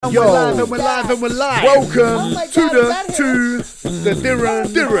Yo, we're live. Welcome to the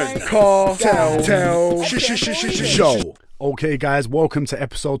Dirren Cartel Show. Okay, guys, welcome to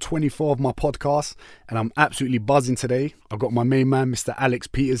episode 24 of my podcast, and I'm absolutely buzzing today. I've got my main man, Mr. Alex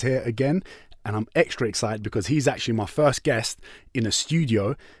Peters, here again, and I'm extra excited because he's actually my first guest in a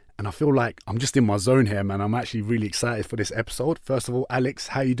studio. And I feel like I'm just in my zone here, man. I'm actually really excited for this episode. First of all, Alex,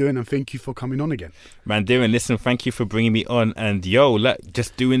 how you doing? And thank you for coming on again. Man, Darren, listen, thank you for bringing me on. And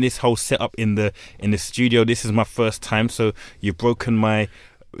just doing this whole setup in the studio. This is my first time, so you've broken my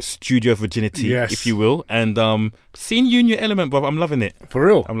studio virginity, yes, if you will. And seeing you in your element, bro, I'm loving it. For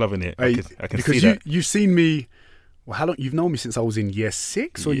real? I'm loving it. Hey, I can because see that. You've seen me. Well, how long? You've known me since I was in year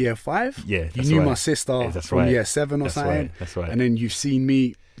 6 or year 5? Yeah, you knew my sister from year 7 or something. That's right. And then you've seen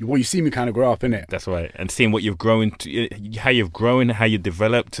me. Well, you see me kind of grow up, innit? That's right. And seeing what you've grown, how you've grown, how you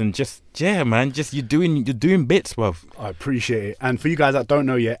developed, and just, yeah, man, just you're doing bits, bruv. I appreciate it. And for you guys that don't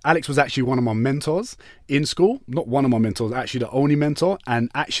know yet, Alex was actually one of my mentors in school. Not one of my mentors, actually the only mentor,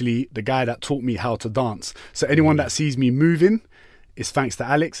 and actually the guy that taught me how to dance. So anyone that sees me moving is thanks to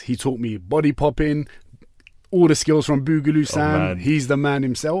Alex. He taught me body popping, all the skills from Boogaloo Sam. He's the man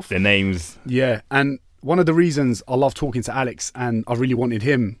himself. The names. Yeah, and one of the reasons I love talking to Alex, and I really wanted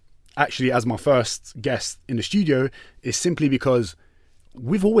him actually as my first guest in the studio, is simply because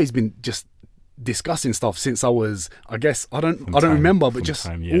we've always been just discussing stuff since I was, I guess, I don't remember, but just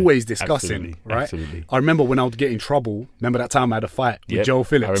always discussing, right? Absolutely. I remember when I would get in trouble. Remember that time I had a fight with Joe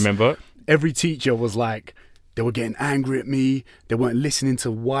Phillips? I remember. Every teacher was like, they were getting angry at me. They weren't listening to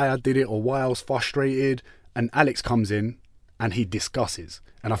why I did it or why I was frustrated. And Alex comes in and he discusses.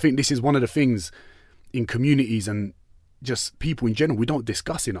 And I think this is one of the things in communities and just people in general, we don't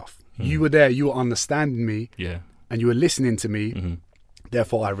discuss enough. You were there, you were understanding me, and you were listening to me.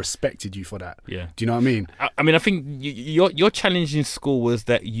 Therefore, I respected you for that. Yeah. Do you know what I mean? I think your challenge in school was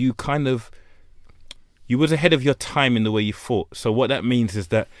that you was ahead of your time in the way you thought. So what that means is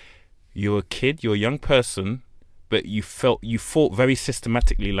that you're a kid, you're a young person, but you thought very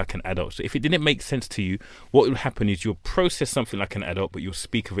systematically like an adult. So if it didn't make sense to you, what will happen is you'll process something like an adult, but you'll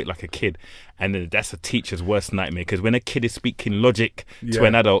speak of it like a kid. And then that's a teacher's worst nightmare, because when a kid is speaking logic to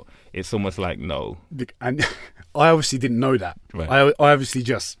an adult, it's almost like, no. And I obviously didn't know that. Right. I obviously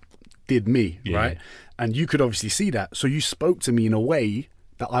just did me, right? And you could obviously see that. So you spoke to me in a way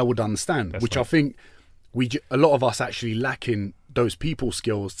that I would understand, which I think a lot of us actually lack in those people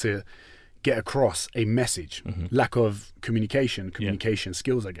skills to get across a message. Lack of communication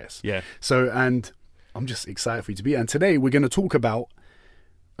skills, I guess. Yeah. So, and I'm just excited for you to be here. And today we're going to talk about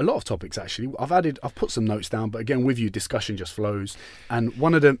a lot of topics, actually. I've put some notes down, but again, with you, discussion just flows. And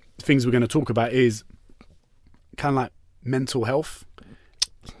one of the things we're going to talk about is kind of like mental health.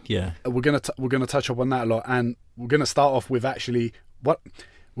 Yeah. We're going to touch up on that a lot. And we're going to start off with actually we're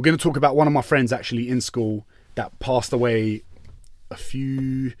going to talk about one of my friends actually in school that passed away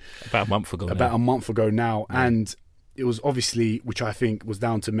about a month ago now. And it was obviously, which I think was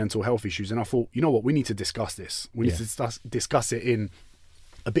down to mental health issues. And I thought, you know what, we need to discuss this. We need to discuss it in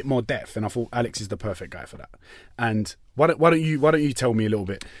a bit more depth. And I thought Alex is the perfect guy for that. And why don't you tell me a little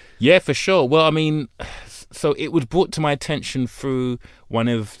bit? Yeah, for sure. Well, I mean, so it was brought to my attention through one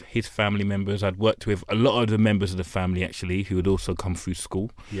of his family members. I'd worked with a lot of the members of the family actually, who had also come through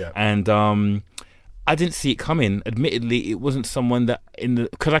school. Yeah. And I didn't see it coming. Admittedly, it wasn't someone that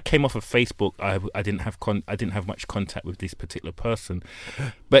because I came off of Facebook, I didn't have much contact with this particular person,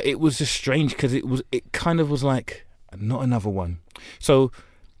 but it was just strange because it kind of was like, not another one. So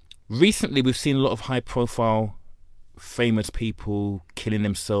recently, we've seen a lot of high-profile, famous people killing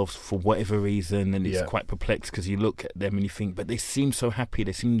themselves for whatever reason, and it's quite perplexed because you look at them and you think, but they seem so happy.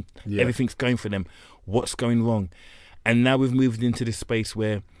 They seem everything's going for them. What's going wrong? And now we've moved into this space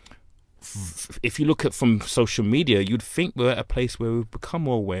where, if you look at from social media, you'd think we're at a place where we've become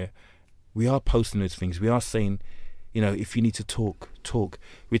more aware. We are posting those things. We are saying, if you need to talk.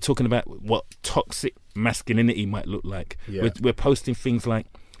 We're talking about what toxic masculinity might look like. Yeah. We're posting things like,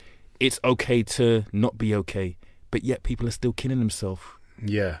 it's okay to not be okay, but yet people are still killing themselves.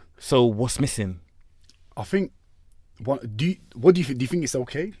 Yeah. So what's missing? I think, what do you think? Do you think it's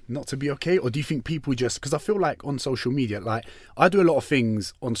okay not to be okay? Or do you think people just, because I feel like on social media, like I do a lot of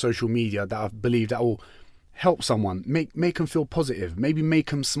things on social media that I believe that will help someone, make them feel positive, maybe make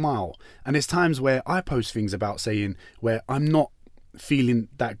them smile. And there's times where I post things about saying where I'm not feeling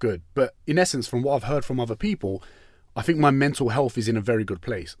that good. But in essence, from what I've heard from other people, I think my mental health is in a very good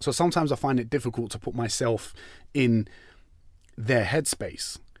place. So sometimes I find it difficult to put myself in their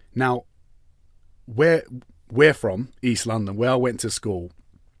headspace. Now, we're from East London, where I went to school,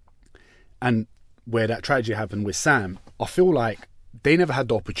 and where that tragedy happened with Sam, I feel like they never had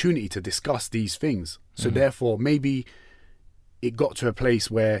the opportunity to discuss these things. So therefore, maybe it got to a place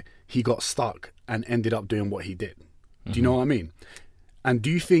where he got stuck and ended up doing what he did. Do you know what I mean? And do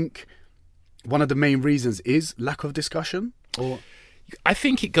you think one of the main reasons is lack of discussion? Or I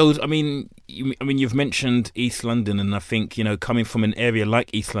think it goes. I mean, you've mentioned East London, and I think, you know, coming from an area like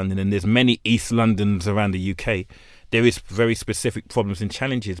East London, and there's many East Londons around the UK, there is very specific problems and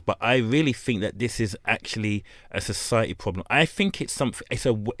challenges. But I really think that this is actually a society problem. I think it's something. It's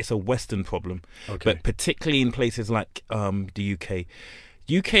a Western problem, but particularly in places like the UK.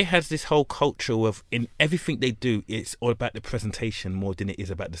 UK has this whole culture of, in everything they do, it's all about the presentation more than it is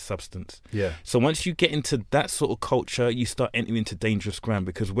about the substance. Yeah. So once you get into that sort of culture, you start entering into dangerous ground,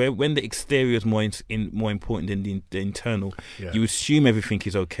 because when the exterior is more important than the internal, you assume everything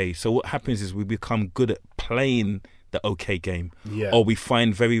is okay. So what happens is we become good at playing the okay game, or we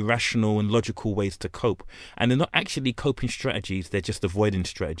find very rational and logical ways to cope, and they're not actually coping strategies, they're just avoiding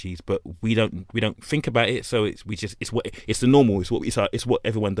strategies, but we don't think about it, so it's the normal, it's what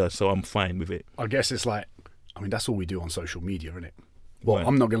everyone does, so I'm fine with it. I guess it's like, I mean, that's all we do on social media, isn't it? Well, right.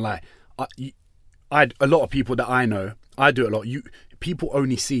 I'm not gonna lie, a lot of people that I know, I do it a lot. People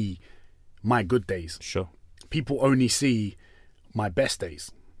only see my good days. Sure. People only see my best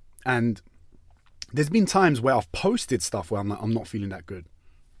days, and there's been times where I've posted stuff where I'm like, I'm not feeling that good,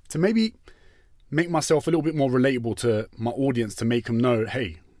 to maybe make myself a little bit more relatable to my audience, to make them know,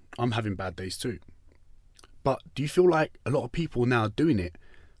 hey, I'm having bad days too. But do you feel like a lot of people now are doing it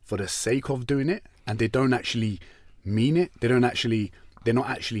for the sake of doing it, and they don't actually mean it? They're not actually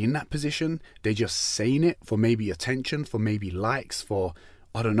in that position. They're just saying it for maybe attention, for maybe likes, for,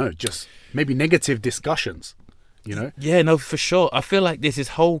 I don't know, just maybe negative discussions. You know? Yeah, no, for sure. I feel like there's this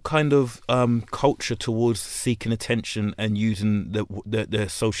whole kind of culture towards seeking attention and using the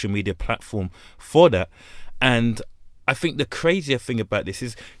social media platform for that. And I think the crazier thing about this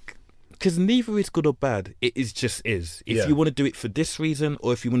is, because neither is good or bad, it is just is. If you want to do it for this reason,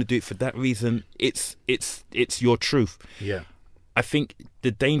 or if you want to do it for that reason, it's your truth. Yeah. I think the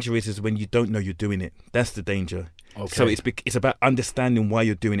danger is when you don't know you're doing it. That's the danger. Okay. So it's about understanding why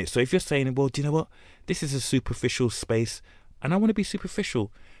you're doing it. So if you're saying, well, do you know what? This is a superficial space, and I want to be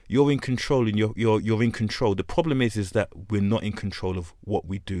superficial. You're in control, and you're in control. The problem is that we're not in control of what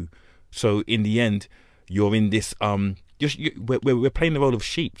we do. So in the end, you're in this we're playing the role of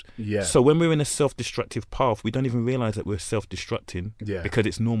sheep. Yeah. So when we're in a self-destructive path, we don't even realize that we're self-destructing. Yeah. Because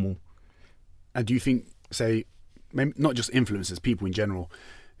it's normal. And do you think, say, maybe not just influencers, people in general,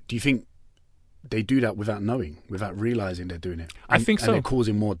 do you think they do that without knowing, without realizing they're doing it? I think so. And they're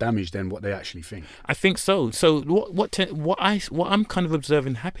causing more damage than what they actually think. I think so. So what I'm kind of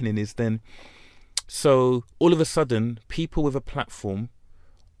observing happening is then, so all of a sudden, people with a platform,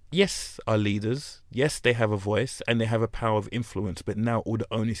 yes, are leaders. Yes, they have a voice and they have a power of influence. But now all the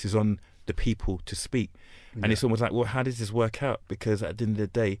onus is on the people to speak, and it's almost like, well, how does this work out? Because at the end of the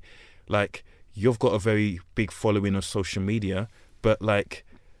day, like, you've got a very big following on social media, but like,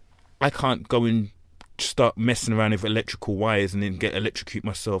 I can't go and start messing around with electrical wires and then electrocute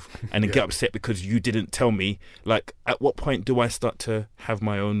myself and then get upset because you didn't tell me. Like, at what point do I start to have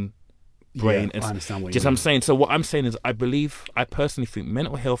my own brain? I understand what you mean. I'm saying. So what I'm saying is, I personally think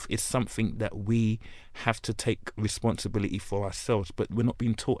mental health is something that we have to take responsibility for ourselves, but we're not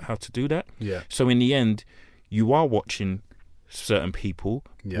being taught how to do that. Yeah. So in the end, you are watching certain people.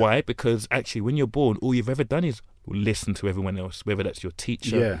 Yeah. Why? Because actually, when you're born, all you've ever done is listen to everyone else, whether that's your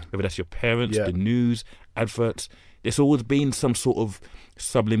teacher, whether that's your parents, the news, adverts. There's always been some sort of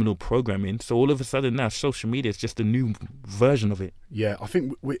subliminal programming. So all of a sudden now, social media is just a new version of it. Yeah, I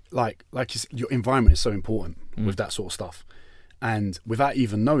think like you said, your environment is so important with that sort of stuff. And without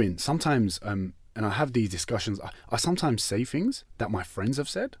even knowing, sometimes, and I have these discussions, I sometimes say things that my friends have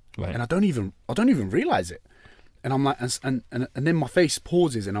said, right, and I don't even realize it. And I'm like, and then my face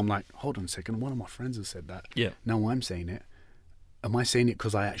pauses, and I'm like, hold on a second, one of my friends has said that. Yeah. Now I'm saying it. Am I saying it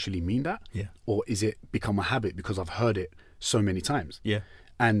because I actually mean that? Yeah. Or is it become a habit because I've heard it so many times? Yeah.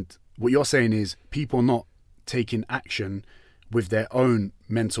 And what you're saying is people not taking action with their own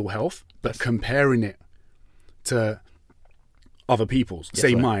mental health, but comparing it to other people's,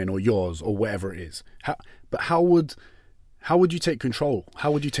 say mine or yours or whatever it is. How would you take control?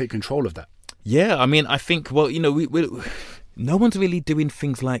 How would you take control of that? Yeah, I mean, I think, well, you know, we no one's really doing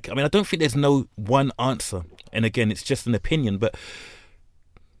things like, I mean, I don't think there's no one answer. And again, it's just an opinion, but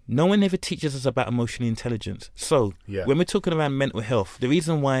no one ever teaches us about emotional intelligence. So when we're talking around mental health, the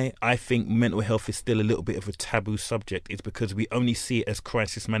reason why I think mental health is still a little bit of a taboo subject is because we only see it as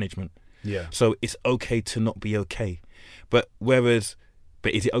crisis management. Yeah. So it's okay to not be okay. But whereas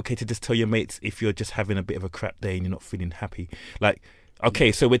But is it okay to just tell your mates if you're just having a bit of a crap day and you're not feeling happy? Like,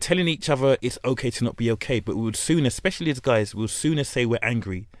 okay, so we're telling each other it's okay to not be okay, but we would sooner, especially as guys, we'll sooner say we're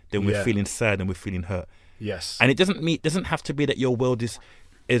angry than we're feeling sad and we're feeling hurt. Yes. And it doesn't have to be that your world is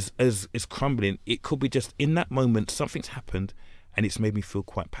crumbling. It could be just in that moment something's happened and it's made me feel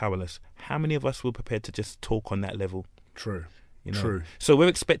quite powerless. How many of us were prepared to just talk on that level? True. You know? True. So we're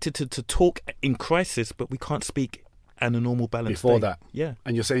expected to talk in crisis, but we can't speak at a normal balance before day. that. Yeah.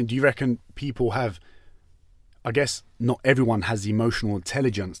 And you're saying, do you reckon people have, I guess not everyone has the emotional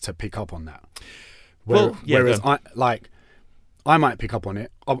intelligence to pick up on that. Whereas I might pick up on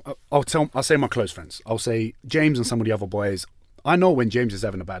it. I'll say my close friends. I'll say James and some of the other boys. I know when James is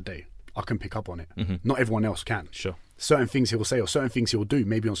having a bad day. I can pick up on it. Mm-hmm. Not everyone else can. Sure. Certain things he'll say or certain things he'll do.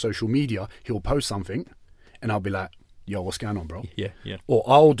 Maybe on social media, he'll post something, and I'll be like, "Yo, what's going on, bro?" Yeah, yeah. Or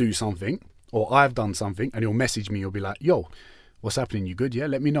I'll do something, or I've done something, and he'll message me. He'll be like, "Yo, what's happening? You good? Yeah,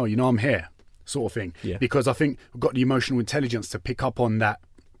 let me know. You know I'm here." Sort of thing. Yeah. Because I think I've got the emotional intelligence to pick up on that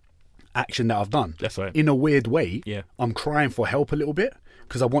action that I've done. That's right. In a weird way, Yeah. I'm crying for help a little bit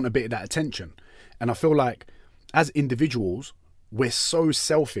because I want a bit of that attention. And I feel like as individuals, we're so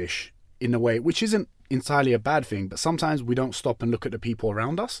selfish in a way, which isn't entirely a bad thing, but sometimes we don't stop and look at the people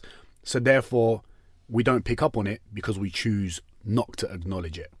around us. So therefore, we don't pick up on it because we choose not to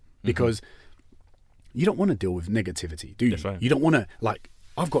acknowledge it. Because you don't want to deal with negativity, do you? That's right. You don't want to, like,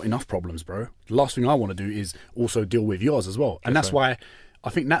 I've got enough problems, bro. The last thing I want to do is also deal with yours as well. And that's why I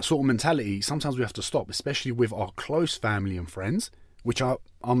think that sort of mentality, sometimes we have to stop, especially with our close family and friends, which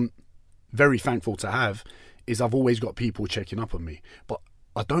I'm very thankful to have, is I've always got people checking up on me. But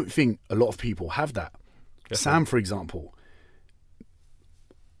I don't think a lot of people have that. Sam, for example,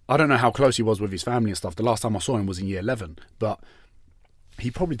 I don't know how close he was with his family and stuff. The last time I saw him was in year 11, but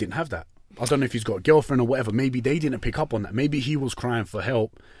he probably didn't have that. I don't know if he's got a girlfriend or whatever. Maybe they didn't pick up on that. Maybe he was crying for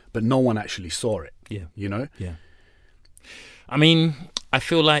help, but no one actually saw it. Yeah. You know? Yeah. I mean, I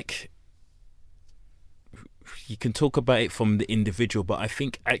feel like you can talk about it from the individual, but I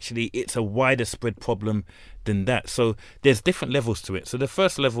think actually it's a wider spread problem than that. So there's different levels to it. So the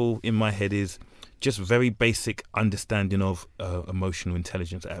first level in my head is just very basic understanding of emotional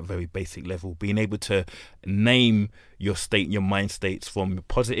intelligence at a very basic level, being able to name your mind states from your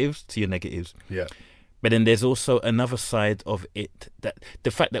positives to your negatives. Yeah. But then there's also another side of it, that the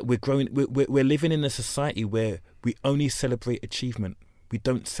fact that we're living in a society where we only celebrate achievement. We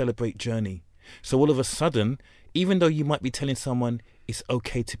don't celebrate journey. So all of a sudden, even though you might be telling someone it's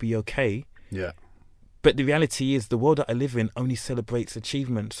okay to be okay, Yeah. but the reality is the world that I live in only celebrates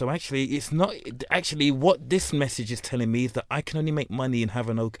achievement. So actually, it's not actually what this message is telling me is that I can only make money and have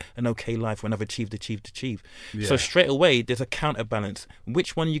an okay life when I've achieved. Yeah. So straight away, there's a counterbalance.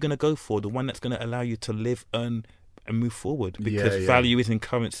 Which one are you going to go for? The one that's going to allow you to live, earn, and move forward. Because value is in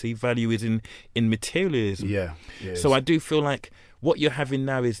currency, value is in materialism. Yeah. So I do feel like what you're having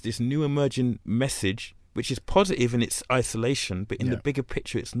now is this new emerging message, which is positive in its isolation, but in the bigger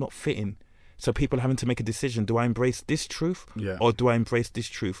picture, it's not fitting. So people are having to make a decision. Do I embrace this truth or do I embrace this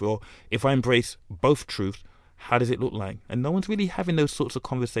truth? Or if I embrace both truths, how does it look like? And no one's really having those sorts of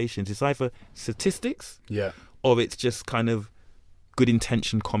conversations. It's either statistics or it's just kind of good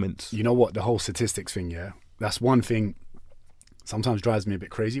intention comments. You know what? The whole statistics thing, that's one thing sometimes drives me a bit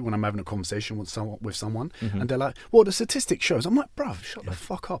crazy when I'm having a conversation with someone and they're like, well, the statistics shows. I'm like, bruv, shut the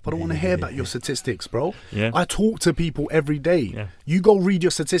fuck up. I don't want to hear about your statistics, bro. Yeah. I talk to people every day. Yeah. You go read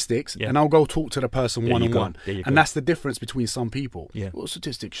your statistics and I'll go talk to the person one-on-one. And that's the difference between some people. Yeah. Well,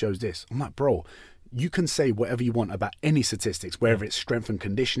 statistics shows this. I'm like, bro, you can say whatever you want about any statistics, whether it's strength and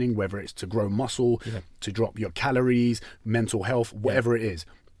conditioning, whether it's to grow muscle, to drop your calories, mental health, whatever it is.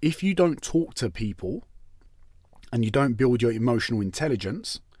 If you don't talk to people and you don't build your emotional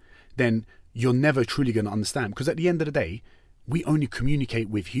intelligence, then you're never truly going to understand. Because at the end of the day, we only communicate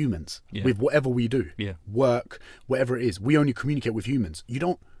with humans, with whatever we do, work, whatever it is. We only communicate with humans. You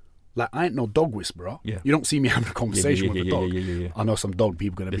don't, like, I ain't no dog whisperer. Yeah. You don't see me having a conversation with a dog. I know some dog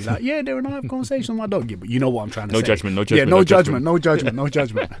people going to be like, Darren, and I have a conversation with my dog. Yeah, but you know what I'm trying to say. No judgment. Yeah, no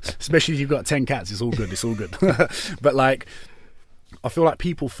judgment. Especially if you've got 10 cats, it's all good. But like, I feel like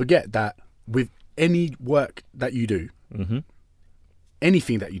people forget that with any work that you do,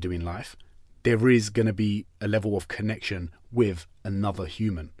 anything that you do in life, there is going to be a level of connection with another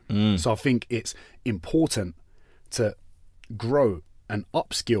human. So I think it's important to grow and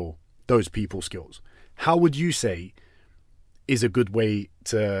upskill those people skills. How would you say is a good way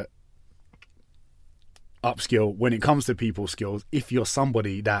to upskill when it comes to people skills if you're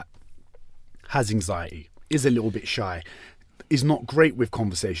somebody that has anxiety, is a little bit shy, is not great with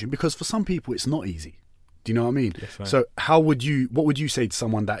conversation? Because for some people it's not easy. Do you know what I mean? Yes, right. So what would you say to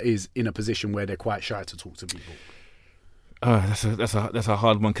someone that is in a position where they're quite shy to talk to people? That's a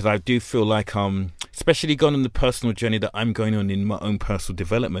hard one, because I do feel like especially going on the personal journey that I'm going on in my own personal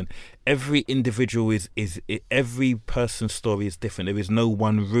development. Every individual every person's story is different. There is no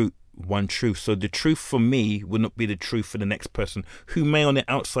one route, one truth. So the truth for me will not be the truth for the next person who may on the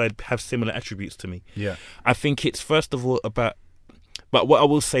outside have similar attributes to me. Yeah. I think it's first of all about. But what I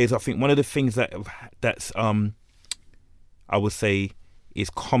will say is, I think one of the things that's I would say is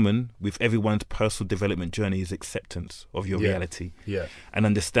common with everyone's personal development journey is acceptance of your reality. Yeah. And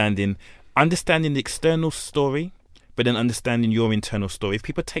understanding the external story, but then understanding your internal story. If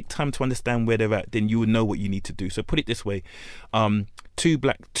people take time to understand where they're at, then you will know what you need to do. So put it this way, two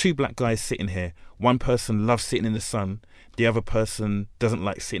black guys sitting here. One person loves sitting in the sun. The other person doesn't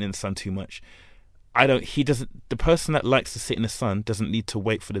like sitting in the sun too much. The person that likes to sit in the sun doesn't need to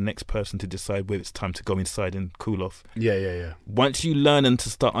wait for the next person to decide whether it's time to go inside and cool off. Yeah. Once you learn and to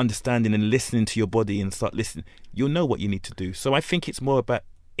start understanding and listening to your body and start listening, you'll know what you need to do. So I think it's more about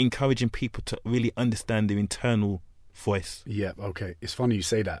encouraging people to really understand their internal voice. Yeah, okay. It's funny you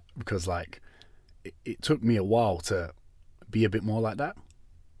say that, because like it took me a while to be a bit more like that,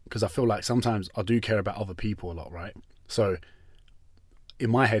 because I feel like sometimes I do care about other people a lot, right? So in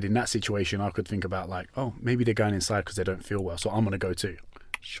my head, in that situation, I could think about like, oh, maybe they're going inside because they don't feel well, so I'm going to go too.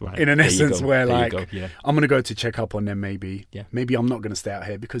 Right. In an essence where like, yeah. I'm going to go to check up on them maybe. Yeah. Maybe I'm not going to stay out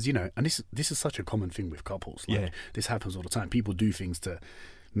here because, you know, and this is such a common thing with couples. Like, this happens all the time. People do things to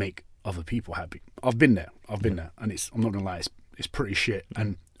make other people happy. I've been there. And I'm not going to lie, it's pretty shit.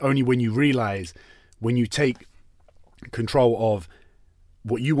 And only when you realise, when you take control of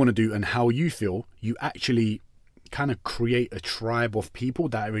what you want to do and how you feel, you actually kind of create a tribe of people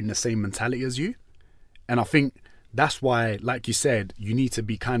that are in the same mentality as you. And I think that's why, like you said, you need to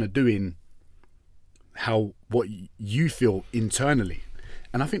be kind of doing what you feel internally.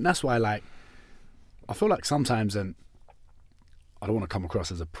 And I think that's why, like, I feel like sometimes, and I don't want to come across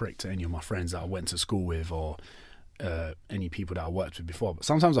as a prick to any of my friends that I went to school with or any people that I worked with before, but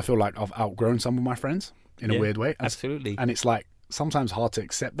sometimes I feel like I've outgrown some of my friends in a weird way. Absolutely. And it's like sometimes hard to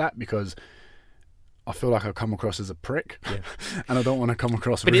accept that, because I feel like I've come across as a prick, and I don't want to come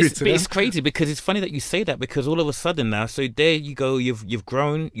across rude to them. But it's crazy, because it's funny that you say that, because all of a sudden now, so there you go, you've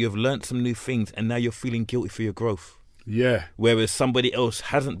grown, you've learnt some new things, and now you're feeling guilty for your growth. Yeah. Whereas somebody else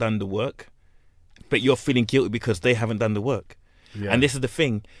hasn't done the work, but you're feeling guilty because they haven't done the work. Yeah. And this is the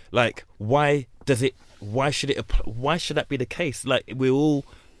thing, like, why should that be the case? Like, we're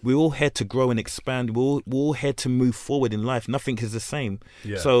all here to grow and expand. We're all here to move forward in life. Nothing is the same.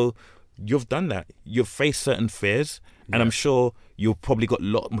 Yeah. So you've done that. You've faced certain fears, and I'm sure you've probably got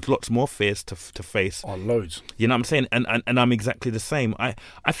lots more fears to face. Oh, loads. You know what I'm saying? And I'm exactly the same. I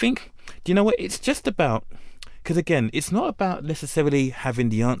think, do you know what? It's just about, because again, it's not about necessarily having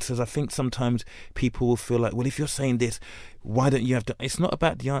the answers. I think sometimes people will feel like, well, if you're saying this, why don't you have it's not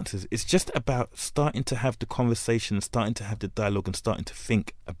about the answers. It's just about starting to have the conversation, starting to have the dialogue, and starting to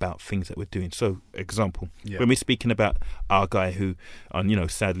think about things that we're doing. So, example, when we're speaking about our guy who,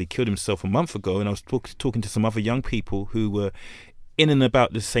 sadly killed himself a month ago, and I was talking to some other young people who were in and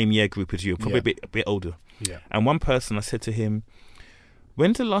about the same year group as you, probably a bit older. Yeah. And one person, I said to him,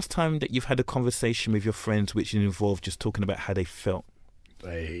 when's the last time that you've had a conversation with your friends which involved just talking about how they felt?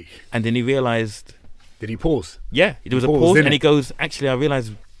 Hey. And then he realised... Did he pause? Yeah, there was a pause, and he goes, actually, I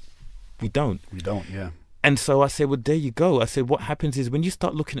realised we don't. We don't, yeah. And so I said, well, there you go. I said, what happens is when you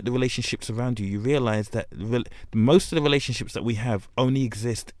start looking at the relationships around you, you realise that most of the relationships that we have only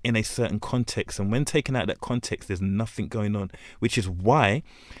exist in a certain context. And when taken out of that context, there's nothing going on, which is why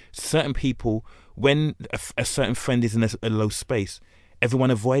certain people, when a certain friend is in a low space,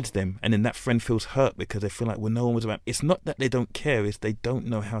 everyone avoids them, and then that friend feels hurt because they feel like, well, no one was around. It's not that they don't care, it's they don't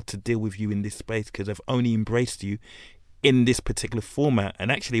know how to deal with you in this space because they've only embraced you in this particular format.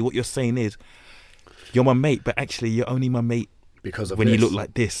 And actually what you're saying is, you're my mate, but actually you're only my mate because of when this. You look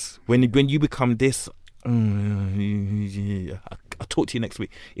like this. When you become this, I'll talk to you next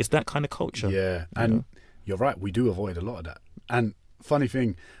week. It's that kind of culture. Yeah, and you're right, we do avoid a lot of that. And funny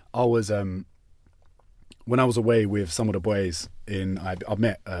thing, I was... when I was away with some of the boys I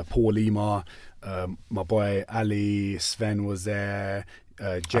met Paul Lima, my boy Ali, Sven was there,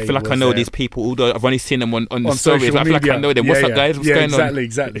 Jay I feel like I know these people, although I've only seen them on the stories. I feel like I know them. What's up, guys? What's going on?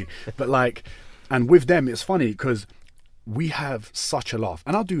 Exactly. But like, and with them, it's funny because we have such a laugh.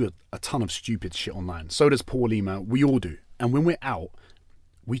 And I do a ton of stupid shit online. So does Paul Lima. We all do. And when we're out,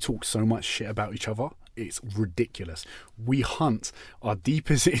 we talk so much shit about each other. It's ridiculous. We hunt our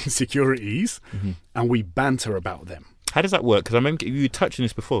deepest insecurities and we banter about them. How does that work? Because I remember you touched on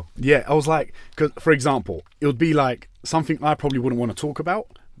this before. Yeah, I was like, cause, for example, it would be like something I probably wouldn't want to talk about,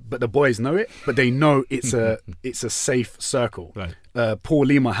 but the boys know it, but they know it's a safe circle. Right. Paul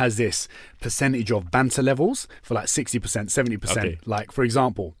Lima has this percentage of banter levels for like 60%, 70%. Okay. Like, for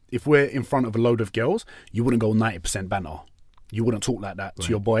example, if we're in front of a load of girls, you wouldn't go 90% banter. You wouldn't talk like that to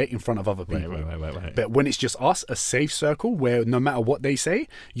your boy in front of other people. Right. But when it's just us, a safe circle where no matter what they say,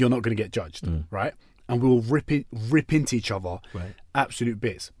 you're not going to get judged, right? And we will rip into each other, absolute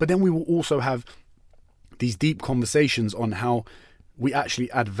bits. But then we will also have these deep conversations on how we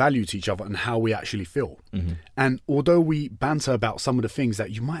actually add value to each other and how we actually feel. And although we banter about some of the things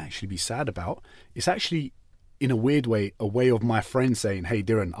that you might actually be sad about, it's actually, in a weird way, a way of my friend saying, hey,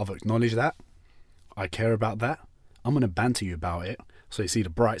 Darren, I've acknowledged that. I care about that. I'm going to banter you about it so you see the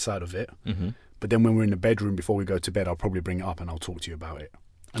bright side of it. But then when we're in the bedroom before we go to bed, I'll probably bring it up and I'll talk to you about it.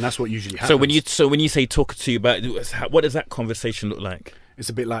 And that's what usually happens. So when you say talk to you about it, what does that conversation look like? It's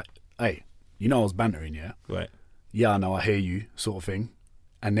a bit like, hey, you know I was bantering, yeah? Right. Yeah, I know, I hear you, sort of thing.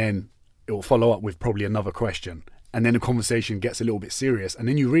 And then it will follow up with probably another question. And then the conversation gets a little bit serious. And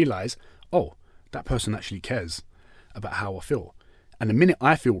then you realise, oh, that person actually cares about how I feel. And the minute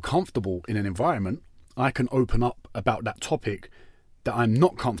I feel comfortable in an environment, I can open up about that topic that I'm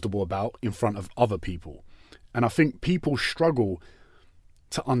not comfortable about in front of other people. And I think people struggle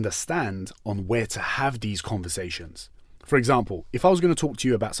to understand on where to have these conversations. For example, if I was going to talk to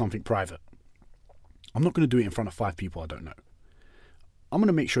you about something private, I'm not going to do it in front of 5 people I don't know. I'm going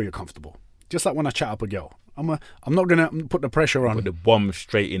to make sure you're comfortable. Just like when I chat up a girl. I'm not going to put the pressure on. Put the bomb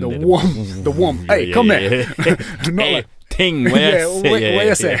straight in the there. The womp. Hey, come here. Not Hey, like, ting. where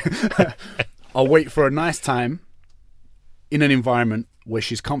you say. I'll wait for a nice time in an environment where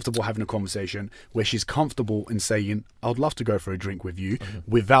she's comfortable having a conversation, where she's comfortable in saying, I'd love to go for a drink with you,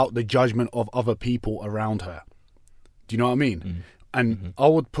 without the judgment of other people around her. Do you know what I mean? And I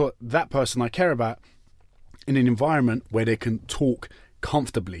would put that person I care about in an environment where they can talk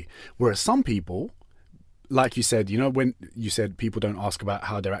comfortably. Whereas some people, like you said, you know, when you said people don't ask about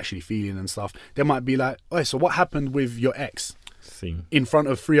how they're actually feeling and stuff, they might be like, oh, so what happened with your ex? In front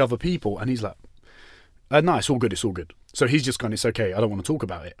of 3 other people. And he's like, no, it's all good. So he's just gone, it's okay, I don't want to talk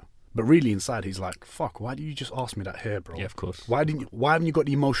about it. But really inside he's like, fuck, why did you just ask me that here, bro? Yeah, of course. Why haven't you got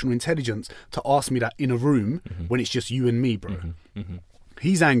the emotional intelligence to ask me that in a room when it's just you and me, bro?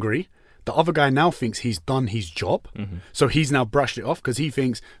 He's angry. The other guy now thinks he's done his job. So he's now brushed it off because he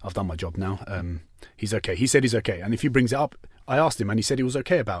thinks, I've done my job now. He's okay. He said he's okay. And if he brings it up, I asked him and he said he was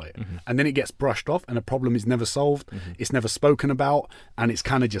okay about it. And then it gets brushed off and the problem is never solved. It's never spoken about. And it's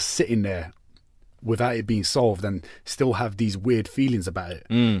kind of just sitting there without it being solved and still have these weird feelings about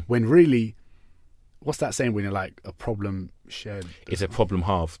it. When really, what's that saying when you're like, a problem shared? It's a problem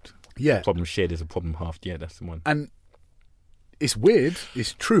halved. Yeah. Problem shared is a problem halved. Yeah, that's the one. And it's weird.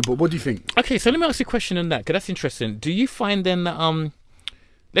 It's true. But what do you think? Okay, so let me ask you a question on that, because that's interesting. Do you find then that,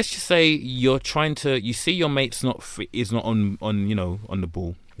 let's just say you see your mate's is not on the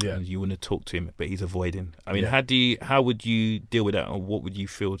ball. Yeah. And you want to talk to him, but he's avoiding. I mean, how would you deal with that, or what would you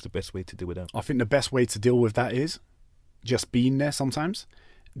feel is the best way to deal with that? I think the best way to deal with that is just being there sometimes,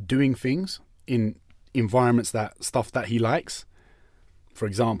 doing things in environments stuff that he likes. For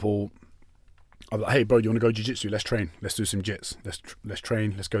example, I'm like, hey bro, do you want to go jiu-jitsu? Let's train. Let's do some jits. Let's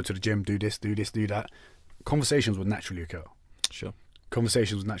train. Let's go to the gym. Do this, do that. Conversations would naturally occur. Sure.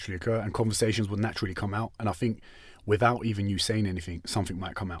 Conversations would naturally occur, and conversations would naturally come out. And I think without even you saying anything, something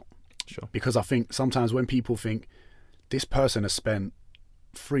might come out. Sure. Because I think sometimes when people think this person has spent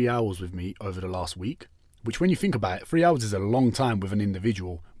 3 hours with me over the last week, which when you think about it, 3 hours is a long time with an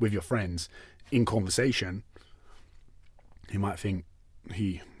individual, with your friends, in conversation, he might think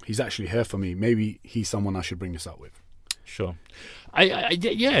he's actually here for me. Maybe he's someone I should bring this up with. Sure.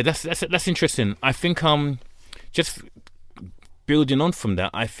 Yeah, that's interesting. I think just building on from that,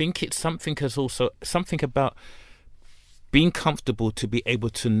 I think it's something about being comfortable to be able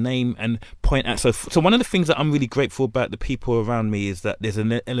to name and point out. So one of the things that I'm really grateful about the people around me is that there's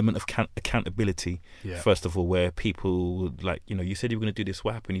an element of accountability. Yeah. First of all, where people like, you said you were going to do this.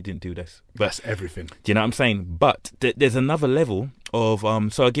 What happened? You didn't do this. But that's everything. Do you know what I'm saying? But there's another level of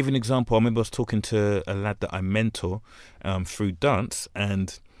so I'll give you an example. I remember I was talking to a lad that I mentor through dance,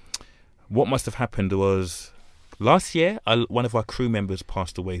 and what must have happened was last year one of our crew members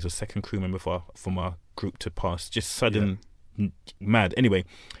passed away. He's a second crew member from our group to pass. Just sudden, mad. Anyway,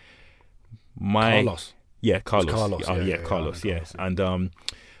 Carlos. Yeah, Carlos. Carlos. Carlos. Yeah, and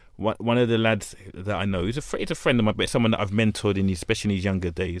one of the lads that I know, he's a friend of mine, but someone that I've mentored especially in his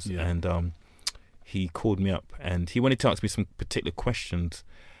younger days. Yeah. And he called me up and he wanted to ask me some particular questions.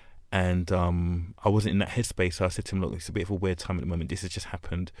 and I wasn't in that headspace. So I said to him, look, it's a bit of a weird time at the moment. This has just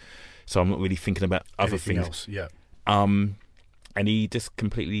happened, so I'm not really thinking about other Anything things. else, yeah. And he just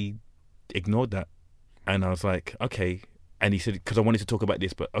completely ignored that. And I was like, okay. And he said, because I wanted to talk about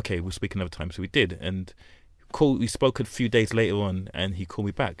this, but okay, we'll speak another time. So we did. And we spoke a few days later on, and he called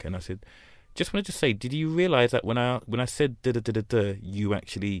me back. And I said, just wanted to say, did you realise that when I said da-da-da-da-da, you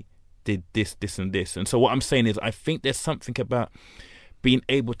actually did this, this and this? And so what I'm saying is, I think there's something about being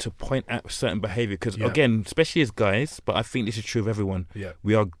able to point out certain behaviour. Because again, especially as guys, but I think this is true of everyone. Yeah.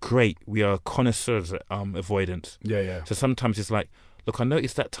 We are great. We are connoisseurs at avoidance. Yeah. So sometimes it's like, look, I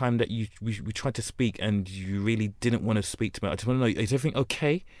noticed that time that we tried to speak and you really didn't want to speak to me. I just want to know, is everything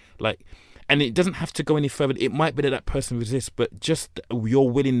okay? Like, and it doesn't have to go any further. It might be that person resists, but just your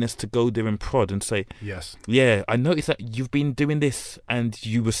willingness to go there and prod and say, yes, yeah, I noticed that you've been doing this and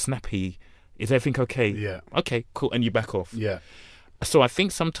you were snappy. Is everything okay? Yeah. Okay, cool. And you back off. Yeah. So I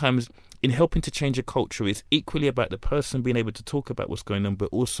think sometimes in helping to change a culture, it's equally about the person being able to talk about what's going on, but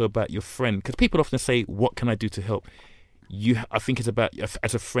also about your friend. Because people often say, what can I do to help? I think it's about,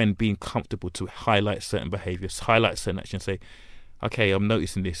 as a friend, being comfortable to highlight certain behaviours, highlight certain actions, say, okay, I'm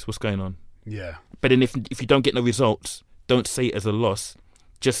noticing this, what's going on? Yeah. But then if you don't get no results, don't say it as a loss.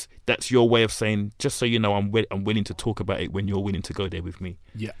 Just, that's your way of saying, just so you know, I'm willing to talk about it when you're willing to go there with me.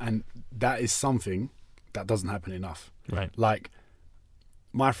 Yeah, and that is something that doesn't happen enough. Right. Like,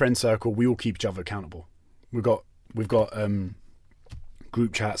 my friend circle, we all keep each other accountable. We've got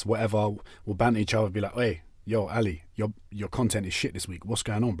group chats, whatever. We'll banter each other, be like, hey, yo, Ali, your content is shit this week. What's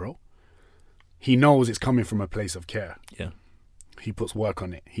going on, bro? He knows it's coming from a place of care. Yeah. He puts work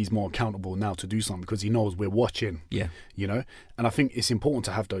on it. He's more accountable now to do something because he knows we're watching. Yeah. You know? And I think it's important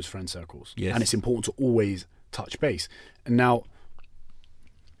to have those friend circles. Yes. And it's important to always touch base. And now,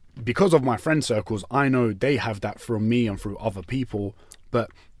 because of my friend circles, I know they have that from me and through other people. But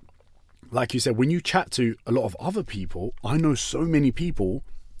like you said, when you chat to a lot of other people, I know so many people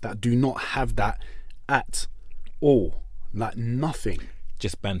that do not have that at all. Like nothing.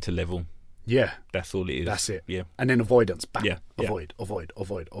 Just banter level. Yeah. That's all it is. That's it. Yeah. And then avoidance. Bam. Yeah. Avoid.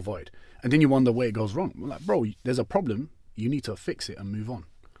 And then you wonder where it goes wrong. We're like, bro, there's a problem. You need to fix it and move on.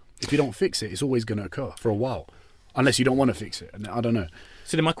 If you don't fix it, it's always going to occur for a while. Unless you don't want to fix it. And I don't know.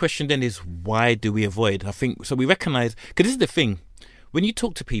 So then my question then is, why do we avoid? I think, so we recognise, because this is the thing. When you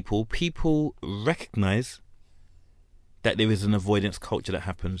talk to people, people recognise that there is an avoidance culture that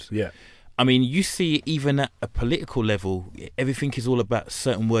happens. Yeah. I mean, you see even at a political level, everything is all about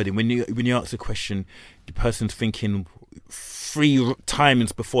certain wording. When you ask a question, the person's thinking 3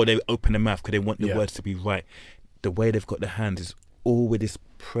 times before they open their mouth because they want the words to be right. The way they've got their hands is all with this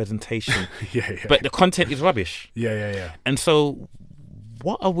presentation. Yeah. But the content is rubbish. Yeah. And so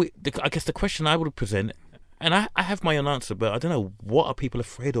what are we... I guess the question I would present, and I have my own answer, but I don't know, what are people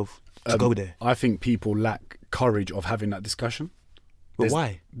afraid of to go there? I think people lack courage of having that discussion. But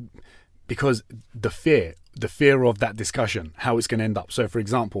why? Because the fear of that discussion, how it's going to end up. So, for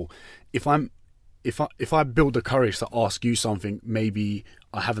example, if I build the courage to ask you something maybe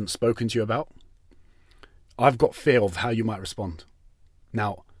I haven't spoken to you about, I've got fear of how you might respond.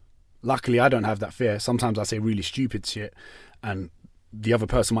 Now, luckily, I don't have that fear. Sometimes I say really stupid shit, and the other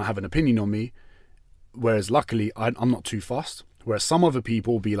person might have an opinion on me. Whereas, luckily, I'm not too fast. Whereas some other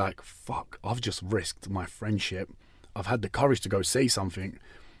people will be like, "Fuck, I've just risked my friendship. I've had the courage to go say something."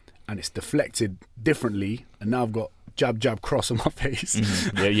 And it's deflected differently, and now I've got jab cross on my face.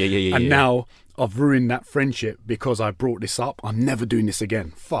 Mm-hmm. Yeah. And now I've ruined that friendship because I brought this up. I'm never doing this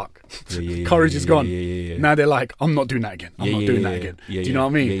again. Fuck. Courage is gone. Yeah. Now they're like, I'm not doing that again. I'm not doing that again. Do you know what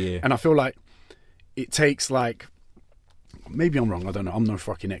I mean? Yeah. And I feel like it takes like, maybe I'm wrong. I don't know. I'm no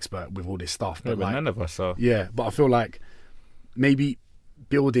fucking expert with all this stuff. But like, none of us are. Yeah, but I feel like maybe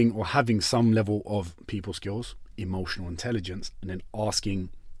building or having some level of people skills, emotional intelligence, and then asking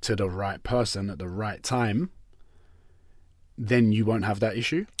to the right person at the right time, then you won't have that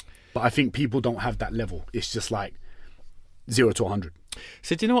issue. But I think people don't have that level. It's just like 0 to 100.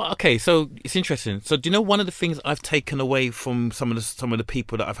 So do you know what? Okay, so it's interesting. So do you know one of the things I've taken away from some of the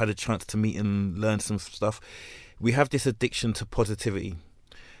people that I've had a chance to meet and learn some stuff? We have this addiction to positivity.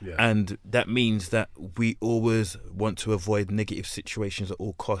 Yeah. And that means that we always want to avoid negative situations at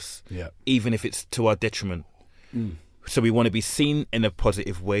all costs, even if it's to our detriment. So we want to be seen in a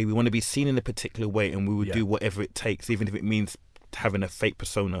positive way. We want to be seen in a particular way, and we will do whatever it takes, even if it means having a fake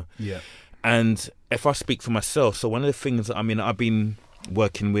persona. Yeah. And if I speak for myself, so one of the things, I mean, I've been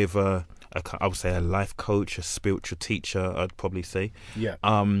working with, I would say a life coach, a spiritual teacher, I'd probably say. Yeah.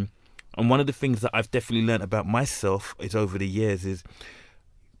 And one of the things that I've definitely learned about myself is over the years is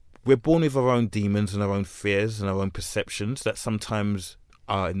we're born with our own demons and our own fears and our own perceptions that sometimes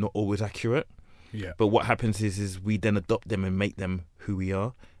are not always accurate. Yeah. But what happens is we then adopt them and make them who we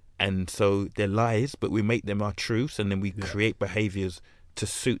are. And so they're lies, but we make them our truths, and then we create behaviors to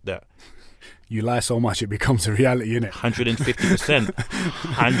suit that. You lie so much, it becomes a reality, innit? 150%.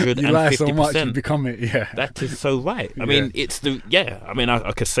 150%. You lie so much, you become it, yeah. That is so right. I mean, it's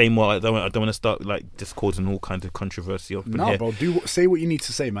I could say more. I don't want to start like just causing all kinds of controversy up in here. Bro, say what you need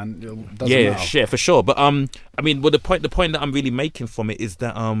to say, man. It doesn't matter. Yeah, for sure. But I mean, well, the point that I'm really making from it is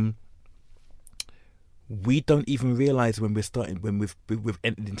that we don't even realize when we've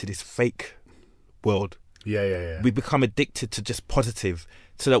entered into this fake world. Yeah. We become addicted to just positive.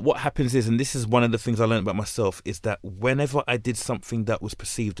 So that what happens is, and this is one of the things I learned about myself, is that whenever I did something that was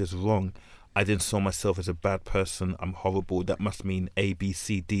perceived as wrong, I then saw myself as a bad person. I'm horrible. That must mean A, B,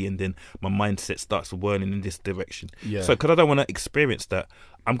 C, D, and then my mindset starts whirling in this direction. Yeah. So because I don't want to experience that,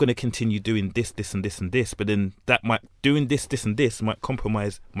 I'm going to continue doing this, and this, and this. But then doing this, and this might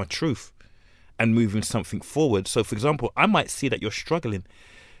compromise my truth and moving something forward. So, for example, I might see that you're struggling,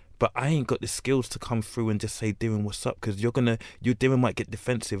 but I ain't got the skills to come through and just say, Darren, what's up? Because Darren might get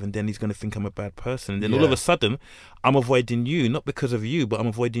defensive, and then he's going to think I'm a bad person. And then all of a sudden, I'm avoiding you, not because of you, but I'm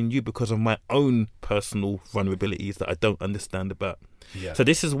avoiding you because of my own personal vulnerabilities that I don't understand about. Yeah. So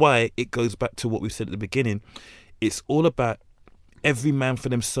this is why it goes back to what we said at the beginning. It's all about every man for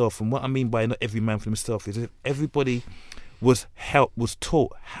themselves. And what I mean by not every man for himself is if everybody was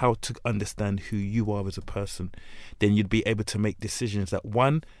taught how to understand who you are as a person, then you'd be able to make decisions that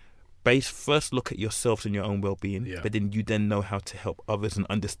first look at yourself and your own well-being, but then you then know how to help others and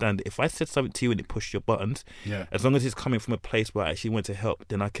understand it. If I said something to you and it pushed your buttons, as long as it's coming from a place where I actually want to help,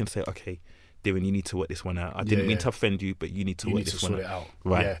 then I can say, okay, Darren, you need to work this one out. I didn't mean to offend you, but you need to work this one out.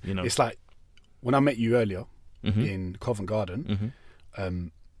 Right. Yeah. You know, it's like when I met you earlier in Covent Garden,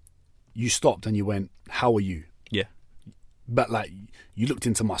 you stopped and you went, "How are you?" Yeah. But like you looked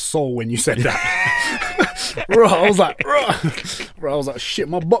into my soul when you said that. Bro, I was like, shit,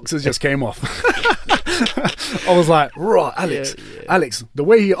 my boxers just came off. I was like, Alex, the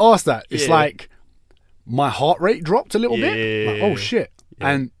way he asked that, it's like my heart rate dropped a little bit. Like, oh shit.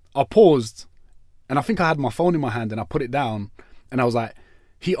 Yeah. And I paused, and I think I had my phone in my hand, and I put it down, and I was like,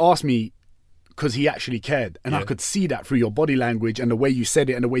 he asked me because he actually cared, and I could see that through your body language and the way you said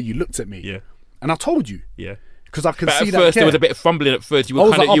it and the way you looked at me. Yeah. And I told you. Yeah. Because I can but see at that. First, there was a bit of fumbling. At first, you were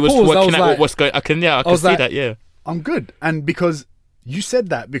working out what's going. I can see that. Yeah, I'm good, and because you said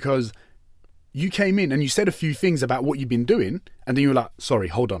that, because you came in and you said a few things about what you've been doing, and then you were like, "Sorry,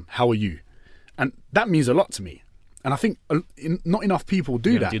 hold on, how are you?" And that means a lot to me, and I think not enough people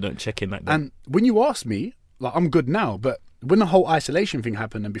do that. You don't check in like that. And when you asked me, like, I'm good now, but when the whole isolation thing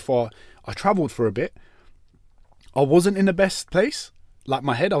happened, and before I travelled for a bit, I wasn't in the best place. Like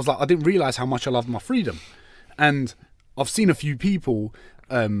my head, I was like, I didn't realise how much I loved my freedom. And I've seen a few people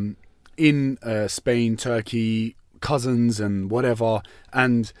in Spain, Turkey, cousins and whatever,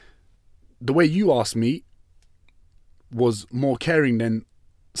 and the way you asked me was more caring than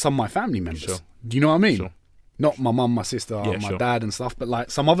some of my family members. Sure. Do you know what I mean? Sure. Not my mum, my sister, my dad and stuff, but like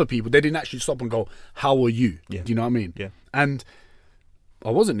some other people, they didn't actually stop and go, "How are you?" Yeah. Do you know what I mean? Yeah. And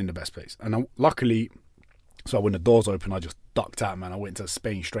I wasn't in the best place. And luckily, so when the doors opened, I just ducked out, man. I went to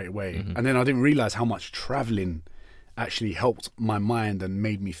Spain straight away. And then I didn't realise how much travelling actually helped my mind and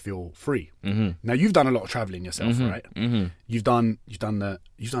made me feel free. Now you've done a lot of travelling yourself, right? You've done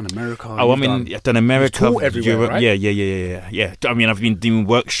America. I've done America, you've taught everywhere, Europe. Right? Yeah. I mean, I've been doing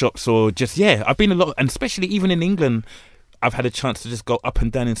workshops or just I've been a lot, and especially even in England, I've had a chance to just go up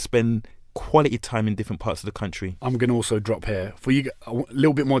and down and spend quality time in different parts of the country. I'm going to also drop here for you a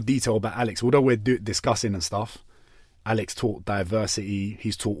little bit more detail about Alex. Although we're discussing and stuff, Alex taught diversity.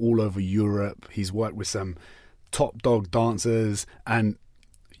 He's taught all over Europe. He's worked with some top dog dancers and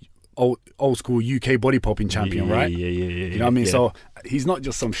old school UK body popping champion, right? Yeah. You know what I mean? So he's not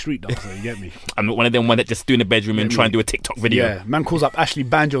just some street dancer, you get me? I'm not one of them that just do in the bedroom and try and do a TikTok video. Yeah, man calls up Ashley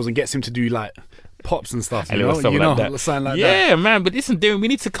Banjos and gets him to do like pops and stuff, something like that. Yeah, man, but listen, Darren, we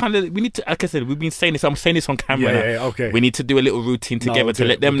need to, like I said, we've been saying this, I'm saying this on camera now. Yeah, okay. We need to do a little routine together to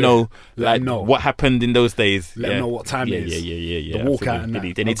let them know what happened in those days. Let them know what time it is. Yeah. The walkout and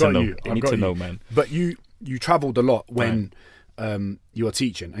that. They need to know. They need to know, man. But you travelled a lot when you were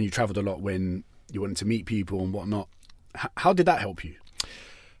teaching, and you travelled a lot when you wanted to meet people and whatnot. How did that help you?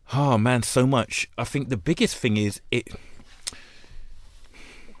 Oh, man, so much. I think the biggest thing is it...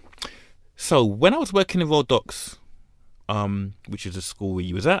 So when I was working in Royal Docks, which is a school where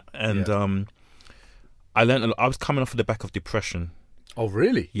you was at, and I learned a lot. I was coming off of the back of depression. Oh,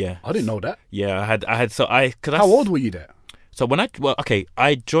 really? Yeah. I didn't know that. Yeah, I had. How old were you there? So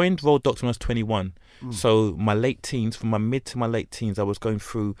I joined Road Docs when I was 21. So my late teens, from my mid to my late teens, I was going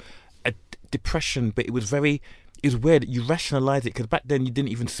through a depression, but it was weird. You rationalize it because back then you didn't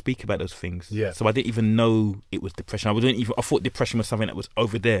even speak about those things. Yeah. So I didn't even know it was depression. I thought depression was something that was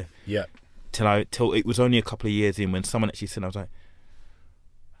over there. Yeah. Till it was only a couple of years in when someone actually said, I was like,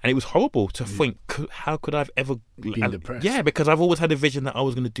 and it was horrible to think, how could I have ever been depressed? Yeah, because I've always had a vision that I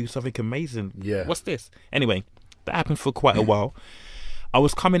was going to do something amazing. Yeah. What's this? Anyway, that happened for quite a while. I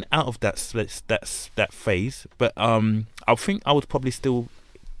was coming out of that phase, but I think I was probably still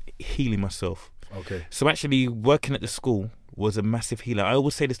healing myself. Okay. So actually working at the school was a massive healer. I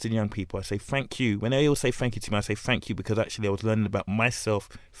always say this to the young people. I say thank you. When they all say thank you to me, I say thank you because actually I was learning about myself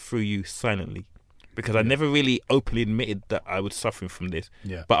through you silently. Because I never really openly admitted that I was suffering from this.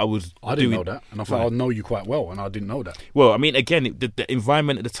 Yeah. But I didn't know that. And I thought I know you quite well, and I didn't know that. Well, I mean, again, the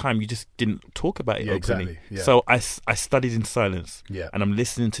environment at the time, you just didn't talk about it openly. Exactly. Yeah. So I studied in silence. Yeah. And I'm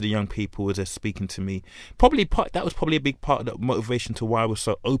listening to the young people as they're speaking to me. That was probably a big part of the motivation to why I was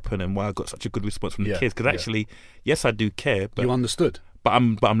so open and why I got such a good response from the kids. Because actually, yes, I do care. But you understood. But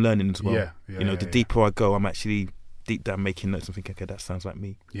I'm learning as well. Yeah. The deeper I go, I'm actually deep down making notes and thinking, okay, that sounds like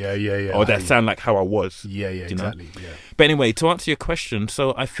me. Yeah. Or that sound like how I was. Yeah, exactly. Yeah. But anyway, to answer your question,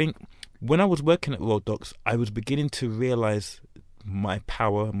 so I think when I was working at Road Docs, I was beginning to realise my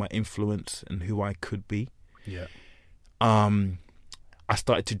power, my influence, and who I could be. Yeah. I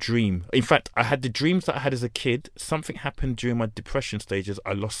started to dream. In fact, I had the dreams that I had as a kid. Something happened during my depression stages.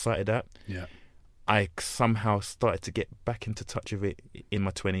 I lost sight of that. Yeah. I somehow started to get back into touch with it in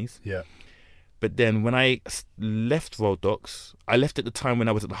my 20s. Yeah. But then when I left Road Docs, I left at the time when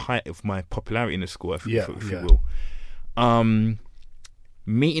I was at the height of my popularity in the school, if you will.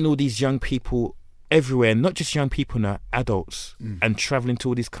 Meeting all these young people everywhere, not just young people now, adults, and traveling to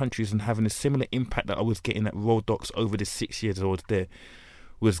all these countries and having a similar impact that I was getting at Road Docs over the 6 years I was there,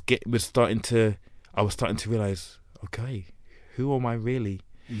 I was starting to realize, okay, who am I really?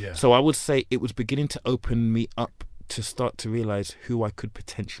 Yeah. So I would say it was beginning to open me up to start to realize who I could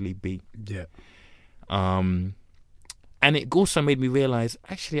potentially be. Yeah. And it also made me realize,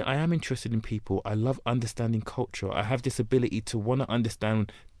 actually, I am interested in people. I love understanding culture. I have this ability to want to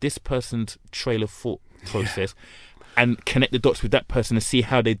understand this person's trail of thought process and connect the dots with that person and see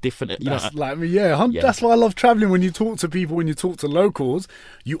how they're different. That's like me, That's why I love traveling. When you talk to people, when you talk to locals,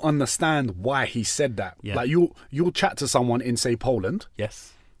 you understand why he said that. Yeah. Like you'll chat to someone in, say, Poland.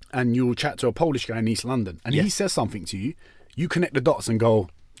 Yes. And you'll chat to a Polish guy in East London, and he says something to you. You connect the dots and go,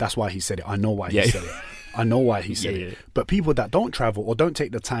 that's why he said it. I know why he said it. I know why he said it. But people that don't travel or don't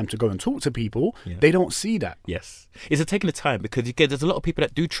take the time to go and talk to people, they don't see that. Yes. It's taking the time because there's a lot of people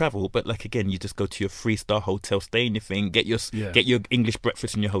that do travel, but like, again, you just go to your 3-star hotel, stay in your thing, get your English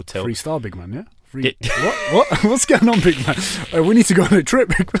breakfast in your hotel. 3-star, big man, yeah? What? What's going on, big man? We need to go on a trip,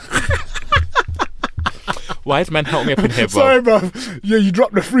 big man. Why is man help me up in here, bro? Sorry, bro. Yeah, you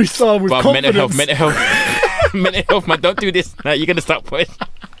dropped the 3-star with confidence. Mental health, man. Don't do this. No, you're going to stop, boys.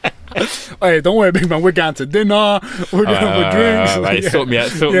 Hey, don't worry, big man. We're going to dinner. We're going for drinks. Right. Sort me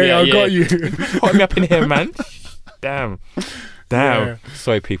out. I got you. Put me up in here, man. Damn. Yeah.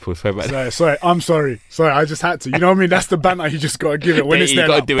 Sorry, people. Sorry about that. Sorry. I'm sorry. I just had to. You know what I mean? That's the banter you just got to give it when it's there. You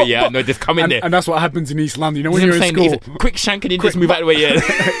got to do it, yeah. No, just come in there. And that's what happens in East London. You know, when you're in school. Quick shank and you just move out of the way,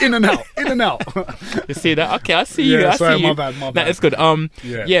 yeah. In and out. You see that? Okay, I see you. Sorry, my bad. That is good.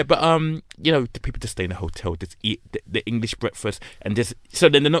 But the people just stay in the hotel, just eat the English breakfast, and just so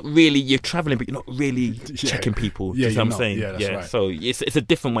then they're not really, you're traveling, but you're not really checking people. Yeah, you know what I'm saying? Yeah, that's right. So it's a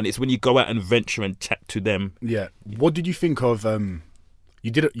different one. It's when you go out and venture and chat to them. Yeah. What did you think of?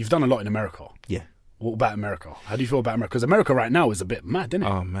 You've done a lot in America. Yeah. What about America? How do you feel about America? Because America right now is a bit mad, isn't it?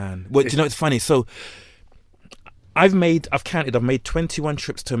 Oh man. Well, do you know it's funny? So I've made 21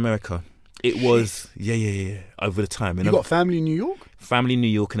 trips to America. It was over the time. And you got family in New York? Family in New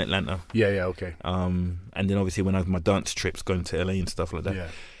York and Atlanta. Yeah, okay. And then obviously when I had my dance trips going to LA and stuff like that. Yeah.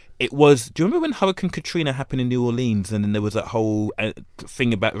 It was. Do you remember when Hurricane Katrina happened in New Orleans, and then there was that whole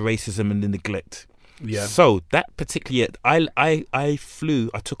thing about racism and the neglect? Yeah. So that particular year,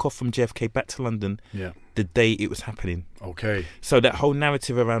 I took off from JFK back to London. Yeah. The day it was happening. Okay. So that whole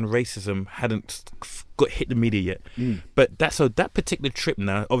narrative around racism hadn't hit the media yet. But that particular trip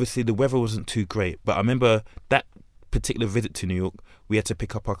now, obviously the weather wasn't too great. But I remember that particular visit to New York, we had to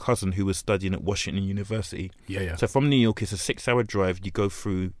pick up our cousin who was studying at Washington University. Yeah. So from New York, it's a 6-hour drive. You go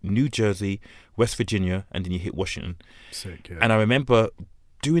through New Jersey, West Virginia, and then you hit Washington. Sick, yeah. And I remember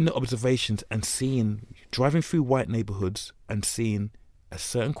doing the observations and driving through white neighborhoods and seeing a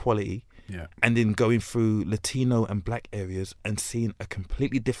certain quality, and then going through Latino and black areas and seeing a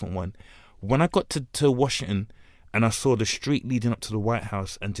completely different one. When I got to Washington and I saw the street leading up to the White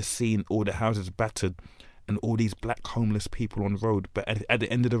House and just seeing all the houses battered and all these black homeless people on the road. But at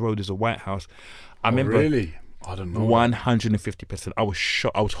the end of the road is a White House. I remember. Really? I don't know. 150%. I was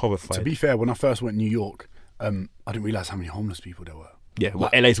shocked. I was horrified. To be fair, when I first went to New York, I didn't realise how many homeless people there were. Yeah, well,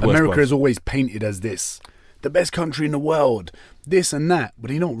 Like, LA's worse. America is always painted as this, the best country in the world, this and that.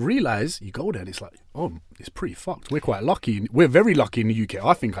 But you don't realise, you go there and it's like, oh, it's pretty fucked. We're quite lucky. We're very lucky in the UK.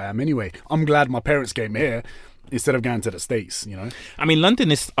 I think I am anyway. I'm glad my parents came here instead of going to the States, you know? I mean,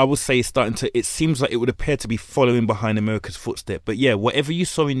 London is, I would say, is starting to, it seems like it would appear to be following behind America's footstep. But yeah, whatever you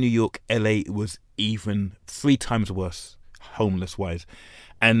saw in New York, LA was even 3 times worse, homeless-wise.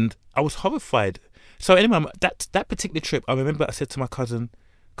 And I was horrified. So anyway, that particular trip, I remember I said to my cousin,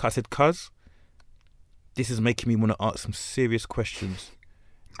 I said, "Cuz, this is making me want to ask some serious questions."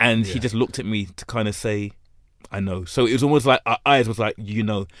 And he just looked at me to kind of say, I know. So it was almost like our eyes was like, you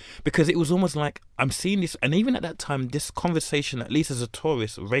know, because it was almost like I'm seeing this. And even at that time, this conversation, at least as a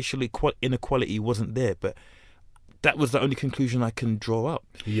tourist, racial inequality wasn't there. But that was the only conclusion I can draw up.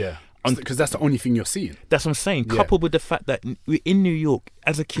 Yeah. Because that's the only thing you're seeing. That's what I'm saying. Yeah. Coupled with the fact that in New York,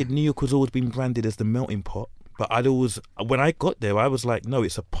 as a kid, New York was always been branded as the melting pot. But when I got there, I was like, no,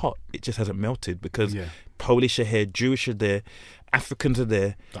 it's a pot. It just hasn't melted because Polish are here, Jewish are there, Africans are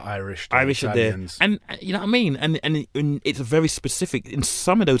there, the Irish Italians. Are there, and you know what I mean. And it's very specific. In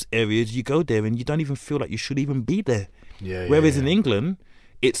some of those areas, you go there and you don't even feel like you should even be there. Yeah. Whereas in England,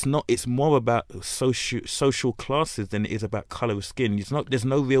 it's not. It's more about social classes than it is about colour of skin. There's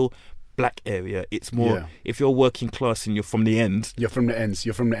no real black area. It's more if you're working class and you're from the ends. You're from the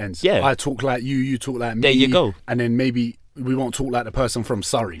ends. Yeah. I talk like you talk like me. There you go. And then maybe we won't talk like the person from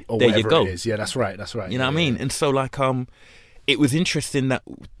Surrey or there whatever you go. it is. Yeah, that's right. You know what I mean? And so like it was interesting that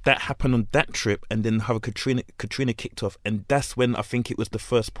happened on that trip, and then how Katrina kicked off, and that's when I think it was the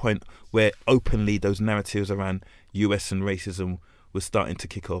first point where openly those narratives around US and racism was starting to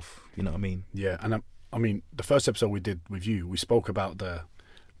kick off. You know what I mean? Yeah, and I mean the first episode we did with you, we spoke about the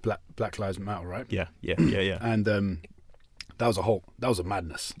Black Lives Matter, right? Yeah. And that was a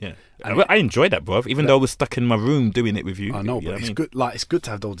madness. Yeah, and I enjoyed that, bruv. Even though I was stuck in my room doing it with you. I know, but it's good. Like it's good to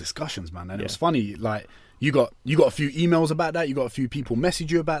have those discussions, man. And it was funny. Like you got a few emails about that. You got a few people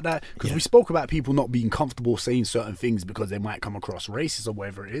message you about that because we spoke about people not being comfortable saying certain things because they might come across racist or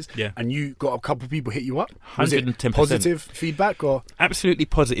whatever it is. Yeah. And you got a couple of people hit you up. 110%. Positive feedback or absolutely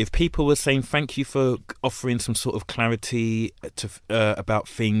positive. People were saying thank you for offering some sort of clarity to about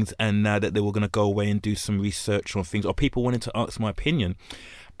things, and now that they were going to go away and do some research on things, or people wanted to ask my opinion.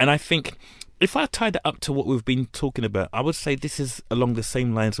 And I think if I tied it up to what we've been talking about, I would say this is along the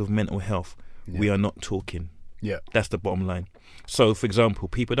same lines of mental health. We are not talking. Yeah. That's the bottom line. So, for example,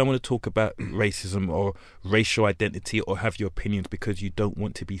 people don't want to talk about racism or racial identity or have your opinions because you don't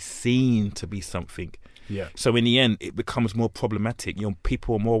want to be seen to be something. Yeah. So in the end, it becomes more problematic.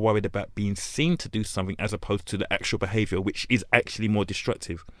 People are more worried about being seen to do something as opposed to the actual behaviour, which is actually more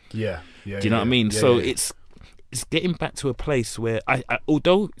destructive. Yeah. Do you know what I mean? So it's getting back to a place where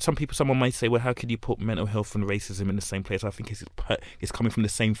although someone might say, well, how could you put mental health and racism in the same place? I think it's coming from the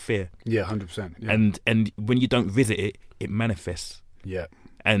same fear. Yeah, 100%. Yeah. And when you don't visit it, it manifests. Yeah.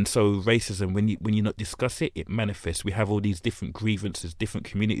 And so racism, when you not discuss it, it manifests. We have all these different grievances, different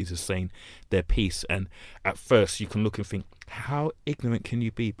communities are saying their piece. And at first you can look and think, how ignorant can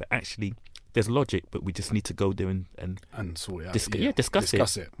you be? But actually, there's logic, but we just need to go there and sort it out. Discuss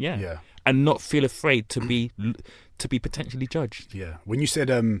it. Yeah. And not feel afraid to be potentially judged. Yeah. When you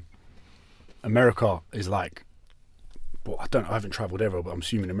said America is like, well, I haven't travelled ever, but I'm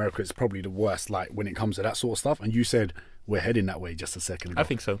assuming America is probably the worst. Like when it comes to that sort of stuff, and you said we're heading that way just a second ago. I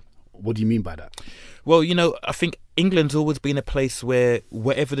think so. What do you mean by that? Well, I think England's always been a place where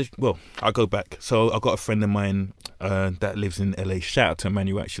I'll go back. So I've got a friend of mine that lives in LA. Shout out to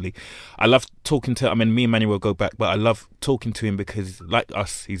Emmanuel, actually. I love talking to, me and Emmanuel go back, but I love talking to him because, like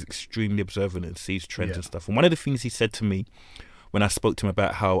us, he's extremely observant and sees trends and stuff. And one of the things he said to me when I spoke to him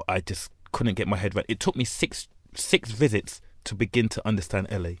about how I just couldn't get my head right, it took me six visits to begin to understand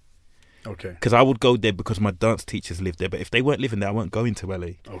LA. Okay. Because I would go there because my dance teachers lived there, but if they weren't living there, I weren't going to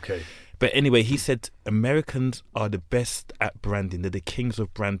LA. Okay. But anyway, he said Americans are the best at branding. They're the kings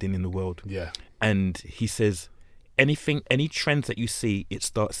of branding in the world. Yeah. And he says any trends that you see, it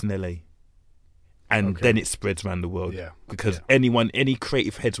starts in LA. And then it spreads around the world. Yeah. Because any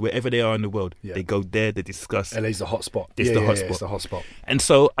creative heads, wherever they are in the world, they go there, they discuss. LA's the hot spot. It's the hot spot. It's the hot spot. And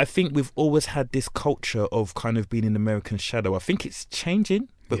so I think we've always had this culture of kind of being in American shadow. I think it's changing,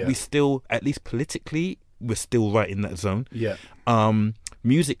 but we still, at least politically, we're still right in that zone. Yeah.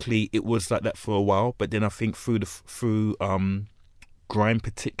 Musically, it was like that for a while, but then I think through grime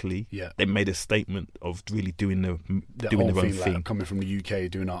particularly, Yeah. they made a statement of really doing their own thing, thing. like coming from the UK,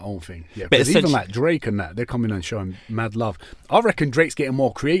 doing our own thing. Yeah, But because even essentially- like Drake and that, they're coming and showing mad love. I reckon Drake's getting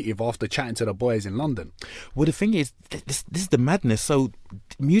more creative after chatting to the boys in London. Well, the thing is, this is the madness. So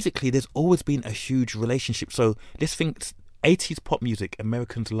musically, there's always been a huge relationship. So this thing, 80s pop music,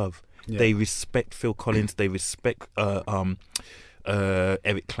 Americans love. Yeah. They respect Phil Collins. They respect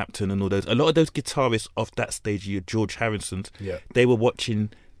Eric Clapton and all those. A lot of those guitarists of that stage, George Harrison's, Yeah. they were watching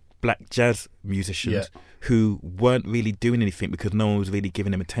black jazz musicians who weren't really doing anything because no one was really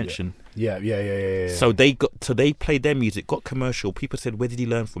giving them attention. Yeah. So they played their music, got commercial. People said, "Where did he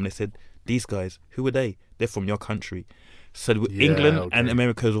learn from?" They said, "These guys, who are they? They're from your country." So England and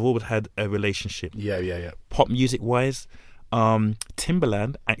America have always had a relationship. Yeah. Pop music wise,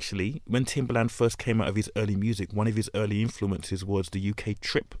 Timbaland, actually, when Timbaland first came out of his early music, one of his early influences was the UK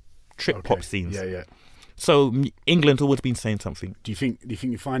trip pop scenes. Yeah. So England's always been saying something. Do you think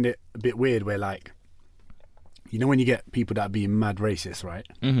you find it a bit weird where, like, you know, when you get people that are being mad racist, right?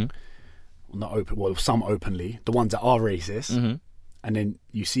 Mm-hmm. Not open, well, some openly, the ones that are racist, Mm-hmm. and then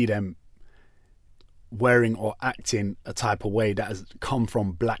you see them wearing or acting a type of way that has come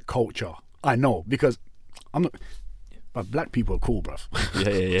from black culture. I know, because I'm not. But black people are cool, bruv.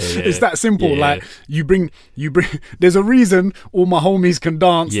 Yeah. It's that simple. Yeah. Like you bring. There's a reason all my homies can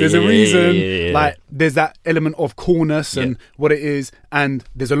dance. There's a reason. Yeah. Like there's that element of coolness Yeah. and what it is. And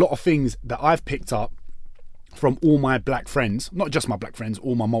there's a lot of things that I've picked up from all my black friends, not just my black friends,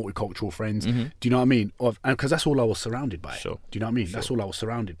 all my multicultural friends. Do you know what I mean? Because that's all I was surrounded by. Sure. Do you know what I mean? That's all I was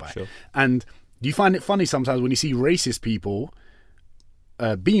surrounded by. Sure. And do you find it funny sometimes when you see racist people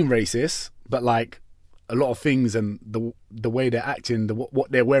being racist, but like a lot of things and the way they're acting,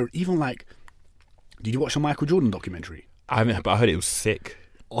 what they're wearing, even like, did you watch the Michael Jordan documentary? I haven't, but I heard it was sick.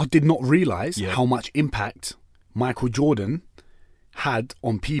 I did not realise Yeah. how much impact Michael Jordan had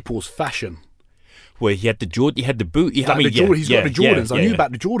on people's fashion. Where he had the boot. He's got the Jordans. I knew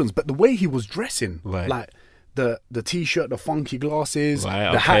about the Jordans, but the way he was dressing, Right. like the t-shirt, the funky glasses,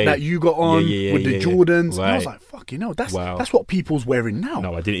 Right, the hat okay. that you got on with the Jordans. And I was Right. like, fuck, you know, that's Wow. that's what people's wearing now.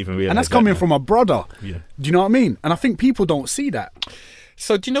 No, I didn't even realize. And that's that, coming man. from a brother. Yeah. Do you know what I mean? And I think people don't see that.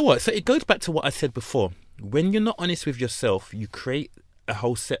 So do you know what? So it goes back to what I said before. When you're not honest with yourself, you create a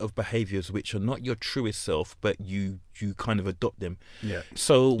whole set of behaviours which are not your truest self, but you kind of adopt them. Yeah.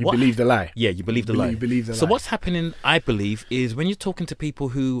 So You believe the lie. Yeah, you believe the lie. You believe the So lie. what's happening, I believe, is when you're talking to people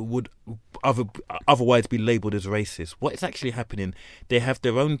who would otherwise be labelled as racist, what is actually happening, they have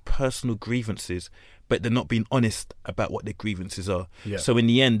their own personal grievances, but they're not being honest about what their grievances are. Yeah. So in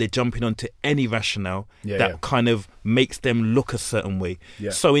the end, they're jumping onto any rationale Yeah, that yeah. kind of makes them look a certain way. Yeah.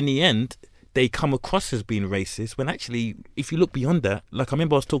 So in the end, they come across as being racist when actually, if you look beyond that, like I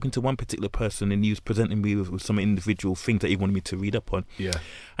remember I was talking to one particular person and he was presenting me with some individual things that he wanted me to read up on. Yeah.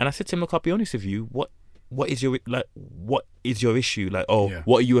 And I said to him, look, I'll be honest with you, what is your issue? Like, Yeah.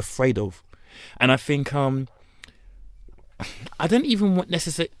 what are you afraid of? And I think I don't even want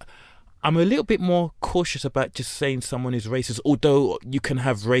necessarily. I'm a little bit more cautious about just saying someone is racist, although you can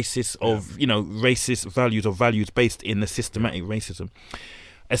have racist values or values based in the systematic racism.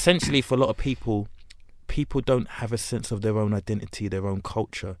 Essentially, for a lot of people don't have a sense of their own identity, their own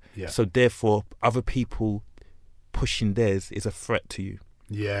culture. Yeah. So therefore, other people pushing theirs is a threat to you.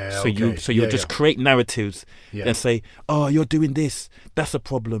 Yeah. So you'll just create narratives Yeah. and say, "Oh, you're doing this. That's a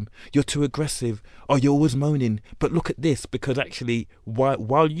problem. You're too aggressive. Oh, you're always moaning. But look at this." Because actually,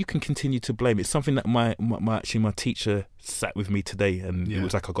 while you can continue to blame, it's something that my teacher sat with me today, and it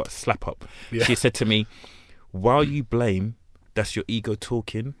was like I got a slap up. Yeah. She said to me, "While you blame, that's your ego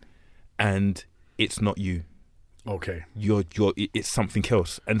talking, and it's not you. Okay. It's something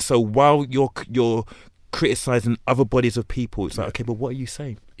else." And so while you're criticizing other bodies of people, it's like, okay, but what are you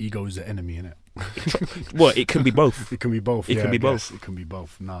saying? Ego is the enemy, innit? Well, it can be both. It can be both. It can I be guess. both. It can be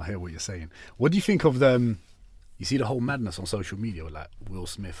both. No, I hear what you're saying. What do you think of them? You see the whole madness on social media with like Will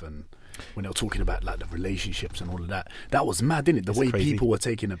Smith and when they were talking about like the relationships and all of that. That was mad, didn't it? The way crazy. people were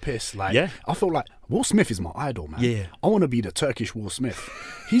taking a piss. Like, Yeah. I felt like Will Smith is my idol, man. Yeah. I want to be the Turkish Will Smith.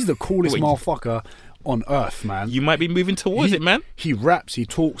 He's the coolest Wait. motherfucker on earth, man. You might be moving towards it, man. He raps, he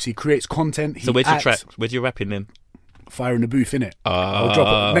talks, he creates content. So he where's your acts. track? Where's your rapping then? Fire in the booth, innit?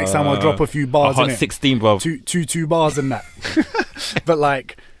 Next time I'll drop a few A bars, hot innit? 16, bro. Two bars and that. But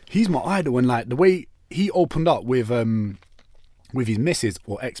like, he's my idol, and like the way he opened up with his missus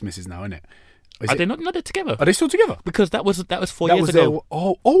or ex-missus now, innit? Are they not they're together? Are they still together? Because that was 4 That years was ago.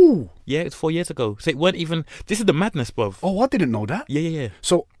 oh, Yeah, it's 4 years ago. So it weren't even. This is the madness, bro. I didn't know that. Yeah.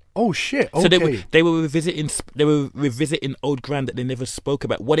 So Oh shit! Okay. So they were revisiting old ground that they never spoke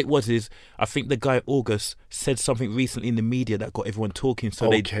about. What it was is, I think the guy August said something recently in the media that got everyone talking. So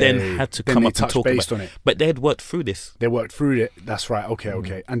they then had to come up and talk about it. But they had worked through this. They worked through it. That's right.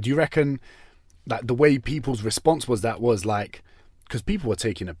 Okay. And do you reckon that the way people's response was like, because people were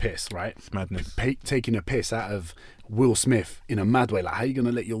taking a piss, right? It's madness. Taking a piss out of Will Smith in a mad way. Like, how are you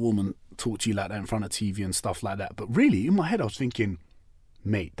gonna let your woman talk to you like that in front of TV and stuff like that? But really, in my head, I was thinking,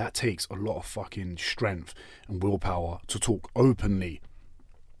 mate, that takes a lot of fucking strength and willpower to talk openly.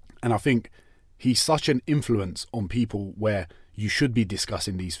 And I think he's such an influence on people where you should be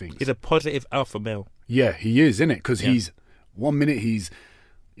discussing these things. He's a positive alpha male. Yeah, he is, isn't it? Because he's 1 minute he's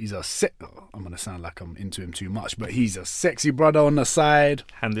I'm gonna sound like I'm into him too much, but he's a sexy brother on the side.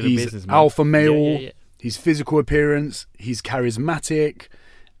 Handling he's business, man. Alpha male. Yeah. His physical appearance, he's charismatic,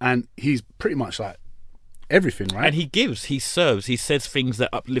 and he's pretty much like everything, right? And he gives, he serves, he says things that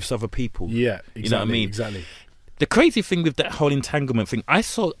uplifts other people. Yeah, exactly. You know what I mean? Exactly. The crazy thing with that whole entanglement thing, I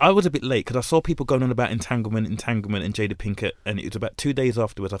was a bit late because I saw people going on about entanglement and Jada Pinkett, and it was about 2 days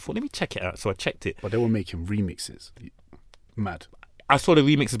afterwards. I thought, let me check it out. So I checked it. But they were making remixes. Mad. I saw the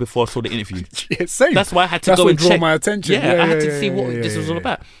remixes before I saw the interview. Yeah, same. That's why I had to go and draw check. my attention. Yeah, I had to see what this was all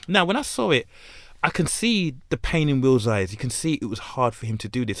about. Now, when I saw it, I can see the pain in Will's eyes. You can see it was hard for him to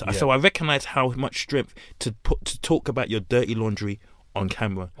do this. Yeah. So I recognize how much strength to talk about your dirty laundry on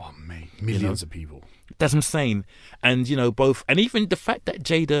camera. Oh, mate, millions of people. That's what I'm saying. And, both. And even the fact that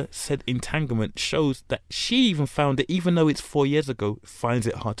Jada said entanglement shows that she even found it, even though it's 4 years ago, finds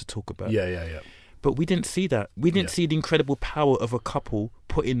it hard to talk about. Yeah. But we didn't see that. We didn't see the incredible power of a couple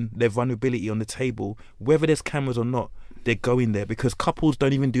putting their vulnerability on the table, whether there's cameras or not. They're going there because couples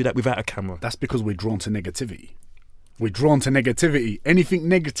don't even do that without a camera. That's because we're drawn to negativity. We're drawn to negativity. Anything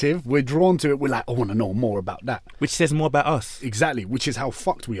negative, we're drawn to it. We're like, I want to know more about that. Which says more about us. Exactly, which is how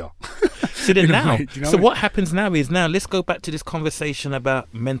fucked we are. So then what happens now is, let's go back to this conversation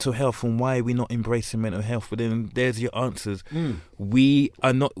about mental health and why we're not embracing mental health. But then there's your answers. We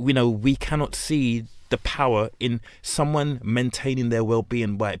are not, we cannot see the power in someone maintaining their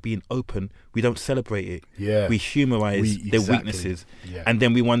well-being by it being open. We don't celebrate it. Yeah. We humorize their weaknesses. Yeah. And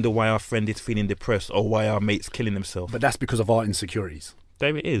then we wonder why our friend is feeling depressed or why our mate's killing himself. But that's because of our insecurities.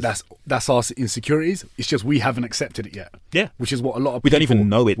 There it is. That's our insecurities. It's just we haven't accepted it yet. Yeah. Which is what a lot of people... We don't even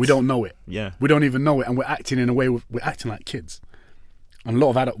know it. We don't know it. Yeah. We don't even know it, and we're acting in a way... We're acting like kids. And a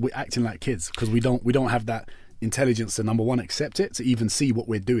lot of adults, we're acting like kids because we don't have that intelligence to, number one, accept it, to even see what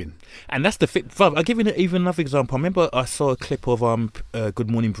we're doing. And that's the I'll give you even another example. I remember I saw a clip of Good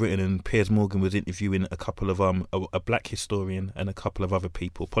Morning Britain, and Piers Morgan was interviewing a couple of a black historian and a couple of other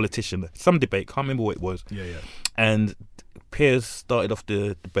people, politicians, some debate, can't remember what it was. Yeah. And Piers started off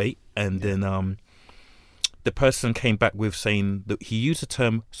the debate, and then the person came back with saying that he used the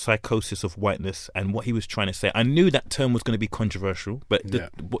term psychosis of whiteness, and what he was trying to say, I knew that term was going to be controversial, but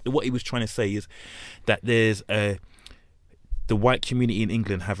what he was trying to say is that there's the white community in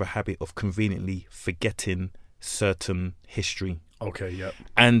England have a habit of conveniently forgetting certain history. Okay, yeah.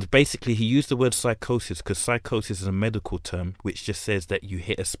 And basically he used the word psychosis because psychosis is a medical term which just says that you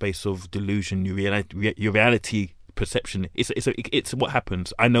hit a space of delusion, your reality perception. It's what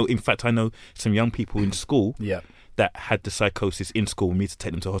happens. I know some young people in school that had the psychosis in school and we need to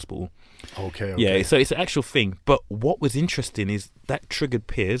take them to hospital. Okay. Yeah, so it's an actual thing. But what was interesting is that triggered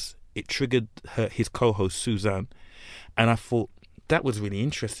Piers. It triggered his co-host Suzanne, and I thought that was really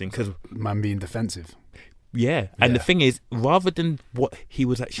interesting because man being defensive. Yeah, and the thing is, rather than what he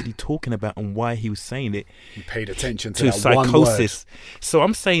was actually talking about and why he was saying it, he paid attention to that psychosis. One word. So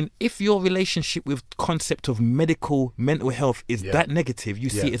I'm saying, if your relationship with concept of mental health is that negative, you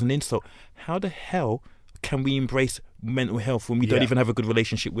see it as an insult. How the hell can we embrace mental health when we don't even have a good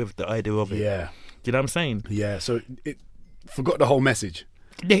relationship with the idea of it? Yeah, do you know what I'm saying? Yeah. So it forgot the whole message.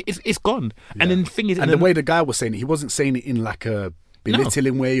 Yeah, it's gone. Yeah. And then the thing is, and the way the guy was saying it, he wasn't saying it in like a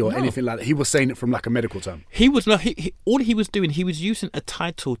belittling way or anything like that. He was saying it from like a medical term. He was not. All he was doing, he was using a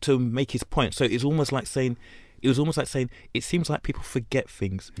title to make his point. So it's almost like saying, it seems like people forget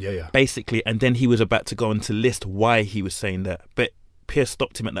things. Yeah. Basically, and then he was about to go on to list why he was saying that, but Piers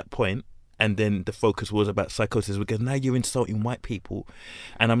stopped him at that point, and then the focus was about psychosis because now you're insulting white people,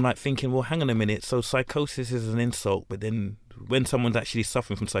 and I'm like thinking, well, hang on a minute. So psychosis is an insult, but then when someone's actually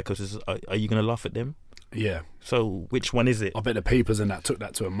suffering from psychosis, are you going to laugh at them? Yeah. So which one is it? I bet the papers and that took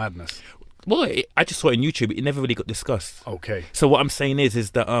that to a madness. Well, I just saw it on YouTube. It never really got discussed. Okay. So what I'm saying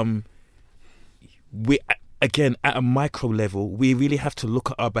is that we, again, at a micro level, we really have to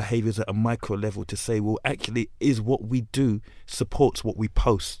look at our behaviours at a micro level to say, well, actually, is what we do supports what we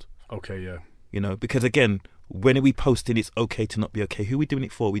post? Okay, yeah. Because again, when are we posting it's okay to not be okay? Who are we doing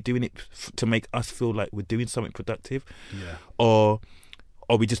it for? Are we doing it to make us feel like we're doing something productive? Yeah. Or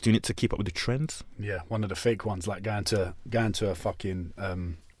are we just doing it to keep up with the trends? Yeah, one of the fake ones, like going to a fucking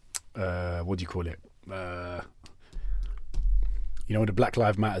what do you call it? You know, the Black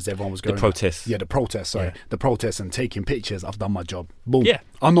Lives Matters, everyone was going... The protests. Yeah, the protests, sorry. Yeah. The protests and taking pictures. I've done my job. Boom. Yeah.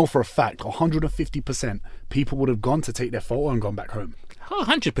 I know for a fact, 150% people would have gone to take their photo and gone back home. Oh,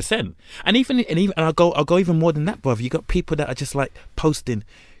 100%. And even I'll go even more than that, brother. You got people that are just like posting,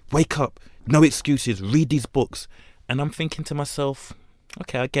 wake up, no excuses, read these books. And I'm thinking to myself,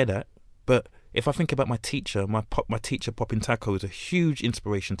 okay, I get that. But if I think about my teacher, my teacher, Poppin Taco, is a huge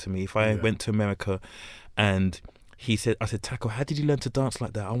inspiration to me. If I went to America and... I said, Taco, how did you learn to dance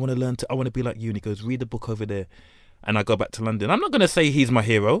like that? I want to be like you. And he goes, read the book over there. And I go back to London. I'm not going to say he's my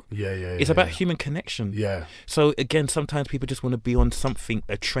hero. It's about human connection. Yeah. So again, sometimes people just want to be on something,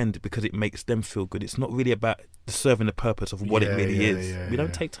 a trend, because it makes them feel good. It's not really about serving the purpose of what it really is. We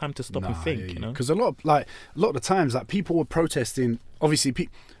don't take time to stop and think, you know? Because a lot of the times, like, people were protesting, obviously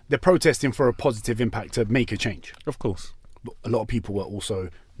they're protesting for a positive impact to make a change. Of course. But a lot of people were also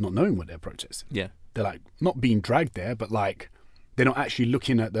not knowing what they're protesting. Yeah. They're like not being dragged there, but like they're not actually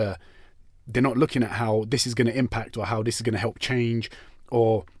looking at how this is going to impact or how this is going to help change,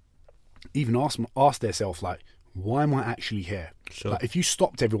 or even ask themselves, like, why am I actually here? Sure. Like, if you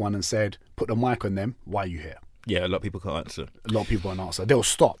stopped everyone and said, put the mic on them, why are you here? Yeah, a lot of people can't answer. A lot of people won't answer. They'll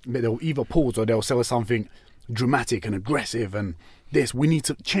stop. They'll either pause or they'll say something dramatic and aggressive and this. We need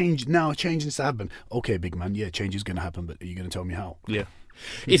to change now. Change needs to happen. Okay, big man. Yeah, change is going to happen, but are you going to tell me how? Yeah.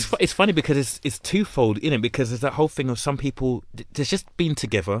 It's funny because it's twofold, isn't it? Because there's that whole thing of some people, there's just being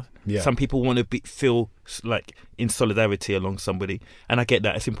together. Yeah. Some people want to feel like in solidarity along somebody, and I get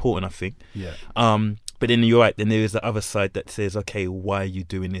that. It's important, I think. Yeah. But then you're right. Then there is the other side that says, okay, why are you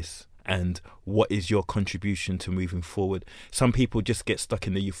doing this? And what is your contribution to moving forward? Some people just get stuck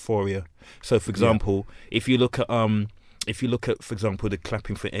in the euphoria. So, for example, if you look at, for example, the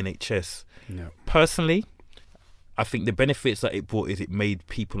clapping for NHS, personally, I think the benefits that it brought is it made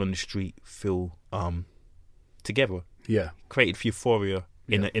people on the street feel together. Yeah. Created euphoria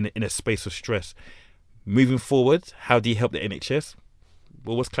in a space of stress. Moving forward, how do you help the NHS?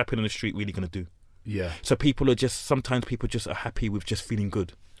 Well, what's clapping on the street really going to do? Yeah. So sometimes people just are happy with just feeling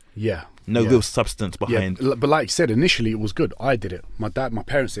good. Yeah. No real substance behind. Yeah. But like you said, initially it was good. I did it. My dad, my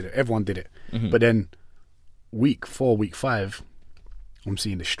parents did it. Everyone did it. Mm-hmm. But then week 4, week 5, I'm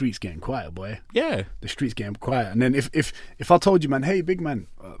seeing the streets getting quiet, boy. Yeah. The streets getting quiet. And then if I told you, man, hey, big man,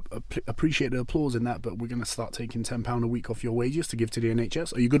 appreciate the applause and that, but we're going to start taking £10 a week off your wages to give to the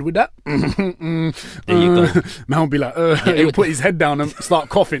NHS. Are you good with that? There you go. Man will be like, he'll put his head down and start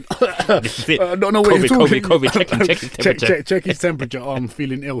coughing. This is it. I don't know what he's talking. COVID. Check his temperature. Check his temperature. Oh, I'm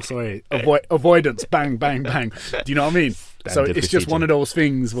feeling ill, sorry. Avoidance. Bang, bang, bang. Do you know what I mean? So it's just one of those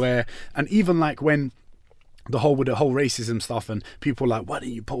things where, and even like when, the whole racism stuff and people like, why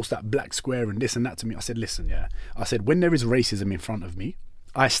didn't you post that black square and this and that to me? I said, listen, I said, when there is racism in front of me,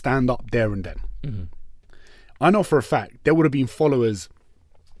 I stand up there and then. Mm-hmm. I know for a fact there would have been followers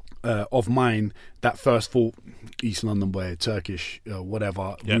of mine that first thought, East London boy, Turkish,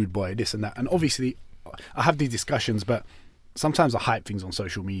 whatever, rude boy, this and that. And obviously I have these discussions, but sometimes I hype things on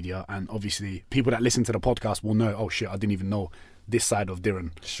social media, and obviously people that listen to the podcast will know, oh shit, I didn't even know this side of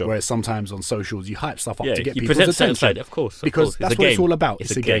Darren. Sure. Whereas sometimes on socials you hype stuff up to get you people's present attention. Side, of course, because that's what it's all about.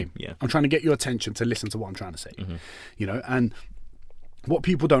 It's a game. Yeah. I'm trying to get your attention to listen to what I'm trying to say. Mm-hmm. You know, and what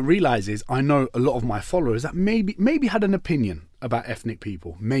people don't realize is I know a lot of my followers that maybe had an opinion about ethnic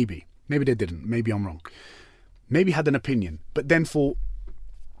people. Maybe they didn't. Maybe I'm wrong. Maybe had an opinion, but then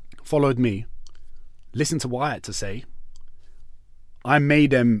followed me, listened to what I had to say. I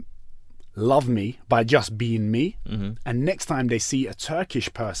made them love me by just being me. Mm-hmm. And next time they see a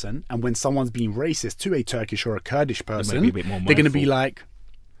Turkish person, and when someone's being racist to a Turkish or a Kurdish person, they're going to be like,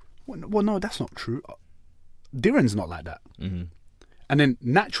 well, no, that's not true. Darren's not like that. Mm-hmm. And then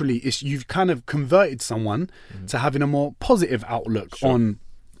naturally you've kind of converted someone to having a more positive outlook on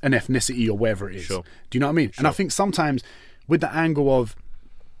an ethnicity or whatever it is. Do you know what I mean? And I think sometimes with the angle of,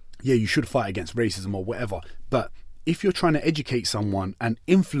 you should fight against racism or whatever, but if you're trying to educate someone and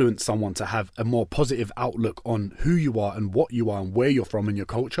influence someone to have a more positive outlook on who you are and what you are and where you're from and your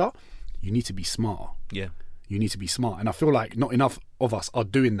culture, you need to be smarter. Yeah. You need to be smart. And I feel like not enough of us are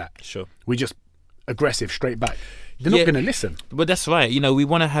doing that. Sure. We're just aggressive straight back. They're not going to listen. But that's right. You know, we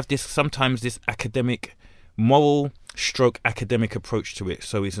want to have sometimes this academic, moral stroke academic approach to it.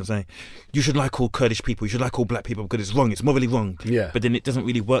 So it's saying, you should like all Kurdish people, you should like all black people because it's wrong, it's morally wrong. Yeah. But then it doesn't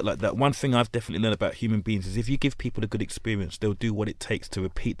really work like that. One thing I've definitely learned about human beings is if you give people a good experience, they'll do what it takes to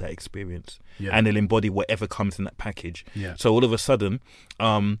repeat that experience. Yeah. And they'll embody whatever comes in that package. Yeah. So all of a sudden,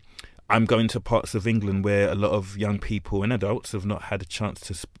 I'm going to parts of England where a lot of young people and adults have not had a chance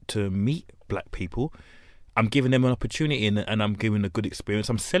to meet black people. I'm giving them an opportunity and I'm giving a good experience.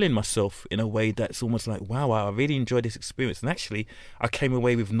 I'm selling myself in a way that's almost like, wow, I really enjoyed this experience. And actually, I came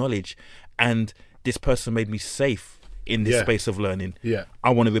away with knowledge and this person made me safe in this space of learning. Yeah.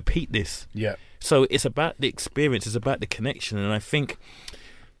 I want to repeat this. Yeah. So it's about the experience, it's about the connection. And I think,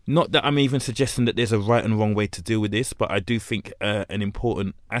 not that I'm even suggesting that there's a right and wrong way to deal with this, but I do think an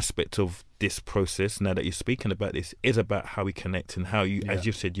important aspect of this process, now that you're speaking about this, is about how we connect and how you, as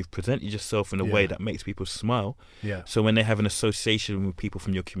you said, you've presented yourself in a way that makes people smile. Yeah. So when they have an association with people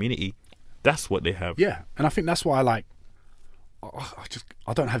from your community, that's what they have. Yeah. And I think that's why I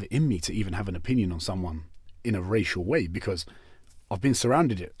don't have it in me to even have an opinion on someone in a racial way, because I've been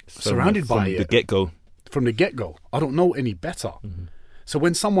surrounded by it the get-go. From the get-go. I don't know any better. So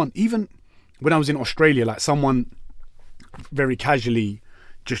when someone, even when I was in Australia, like someone very casually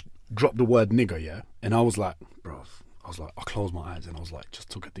just dropped the word nigger, yeah? And I was like, bro, I closed my eyes and I was like, just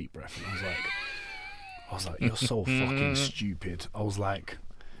took a deep breath. And I was like, you're so fucking stupid. I was like,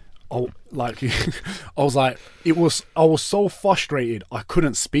 I was so frustrated, I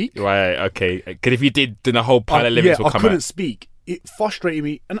couldn't speak. Right, okay. Because if you did, then the whole pile of limits will come out. I couldn't speak. It frustrated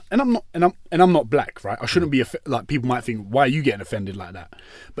me, and I'm not black, right? I shouldn't be like, people might think, why are you getting offended like that?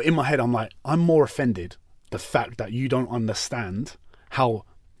 But in my head, I'm like, I'm more offended the fact that you don't understand how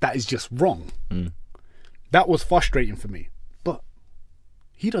that is just wrong. That was frustrating for me, but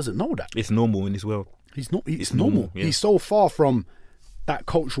he doesn't know that. It's normal in his world. It's normal. Yeah. He's so far from that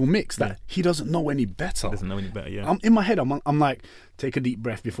cultural mix that he doesn't know any better. He doesn't know any better. Yeah. In my head, I'm like, take a deep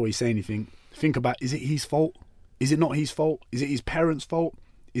breath before you say anything. Think about, is it his fault? Is it not his fault? Is it his parents' fault?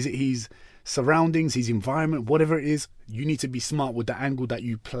 Is it his surroundings, his environment, whatever it is? You need to be smart with the angle that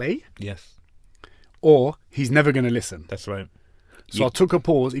you play. Yes. Or he's never going to listen. That's right. So I took a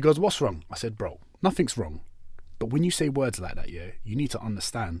pause. He goes, what's wrong? I said, bro, nothing's wrong. But when you say words like that, yeah, you need to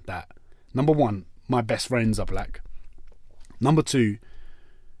understand that, number one, my best friends are black. Number two,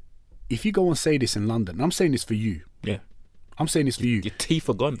 if you go and say this in London, and I'm saying this for you. Yeah. I'm saying this for you. Your teeth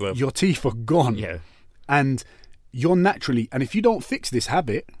are gone, bro. Your teeth are gone. Yeah. And you're naturally, and if you don't fix this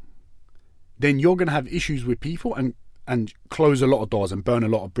habit, then you're going to have issues with people and close a lot of doors and burn a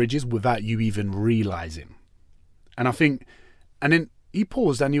lot of bridges without you even realizing. And I think, and then he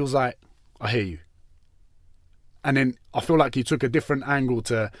paused and he was like, I hear you. And then I feel like he took a different angle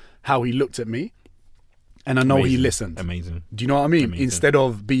to how he looked at me. And I know he listened. Amazing. Do you know what I mean? Amazing. Instead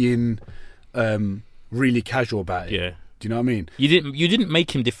of being really casual about it. Yeah. Do you know what I mean? You didn't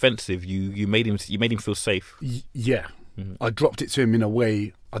make him defensive. You made him feel safe. Yeah. I dropped it to him in a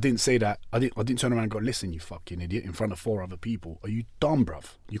way. I didn't say that. I didn't turn around and go, listen, you fucking idiot, in front of 4 other people. Are you dumb, bruv?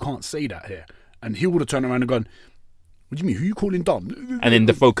 You can't say that here. And he would have turned around and gone, what do you mean? Who you calling dumb? And then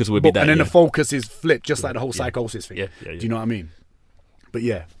the focus would be that. And then the focus is flipped, just like the whole psychosis thing. Yeah. Do you know what I mean? But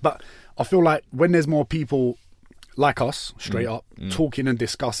yeah. But I feel like when there's more people like us, straight up, talking and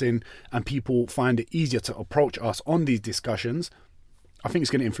discussing, and people find it easier to approach us on these discussions, I think it's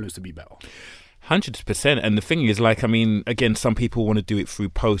going to influence to be better. 100%. And the thing is, like, I mean, again, some people want to do it through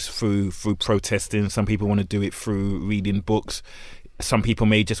posts, through protesting. Some people want to do it through reading books. Some people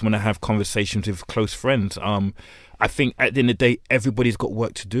may just want to have conversations with close friends. I think at the end of the day, everybody's got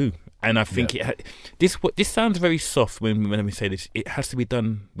work to do. And I think this sounds very soft when we say this. It has to be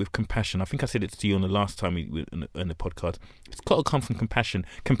done with compassion. I think I said it to you on the last time in the podcast. It's got to come from compassion.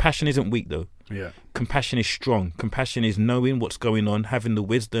 Compassion isn't weak, though. Yeah. Compassion is strong. Compassion is knowing what's going on, having the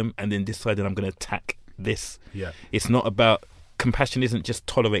wisdom, and then deciding I'm going to attack this. Yeah. It's not about, compassion isn't just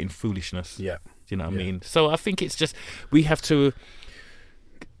tolerating foolishness. Yeah. Do you know what I mean? So I think it's just, we have to.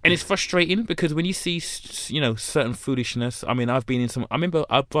 And it's frustrating because when you see, certain foolishness. I mean, I've been in some. I remember,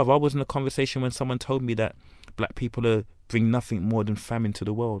 I was in a conversation when someone told me that black people bring nothing more than famine to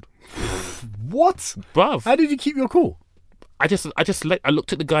the world. What, bruv? How did you keep your cool? I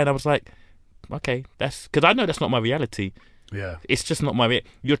looked at the guy and I was like, okay, that's because I know that's not my reality. Yeah, it's just not my.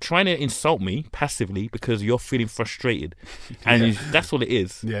 You're trying to insult me passively because you're feeling frustrated, and that's all it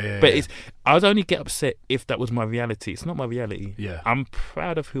is. But I would only get upset if that was my reality. It's not my reality. Yeah, I'm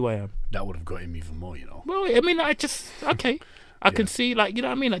proud of who I am. That would have got him even more, Well, I mean, I can see, like, you know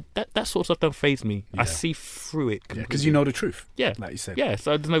what I mean. Like that sort of stuff don't faze me. I see through it. Because you know the truth. Yeah, like you said. Yeah,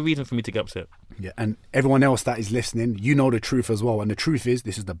 so there's no reason for me to get upset. Yeah, and everyone else that is listening, you know the truth as well. And the truth is,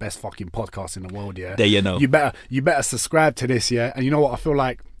 this is the best fucking podcast in the world, yeah? There you know. You better subscribe to this, yeah? And you know what? I feel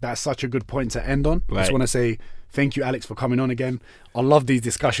like that's such a good point to end on. I just want to say thank you, Alex, for coming on again. I love these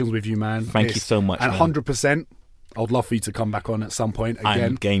discussions with you, man. Thank you so much, and man. 100%, I would love for you to come back on at some point again.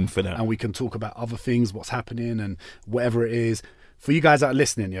 I'm game for that. And we can talk about other things, what's happening and whatever it is. For you guys that are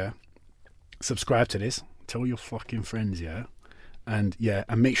listening, yeah, subscribe to this. Tell your fucking friends, yeah? And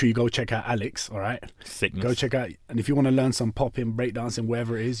make sure you go check out Alex, all right? Sickness. Go check out, and if you want to learn some popping, breakdancing,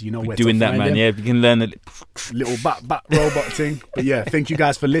 wherever it is, you know where doing to that, find man. him. Yeah, you can learn a Little back robot thing. But yeah, thank you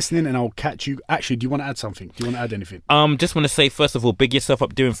guys for listening, and I'll catch you. Actually, do you want to add something? Do you want to add anything? Just want to say, first of all, big yourself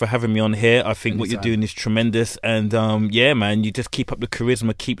up, doing for having me on here. I think what you're doing is tremendous, and yeah, man, you just keep up the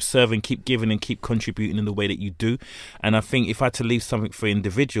charisma, keep serving, keep giving, and keep contributing in the way that you do. And I think if I had to leave something for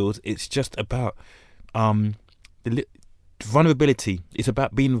individuals, it's just about vulnerability. It's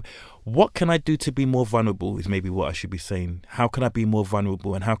about being, what can I do to be more vulnerable is maybe what I should be saying. How can I be more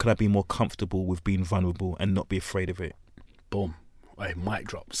vulnerable, and how can I be more comfortable with being vulnerable and not be afraid of it? Boom. Hey, mic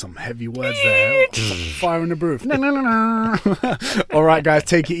drop. Some heavy words there. Fire in the booth. No. All right, guys,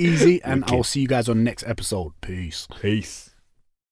 take it easy, and I'll see you guys on the next episode. Peace.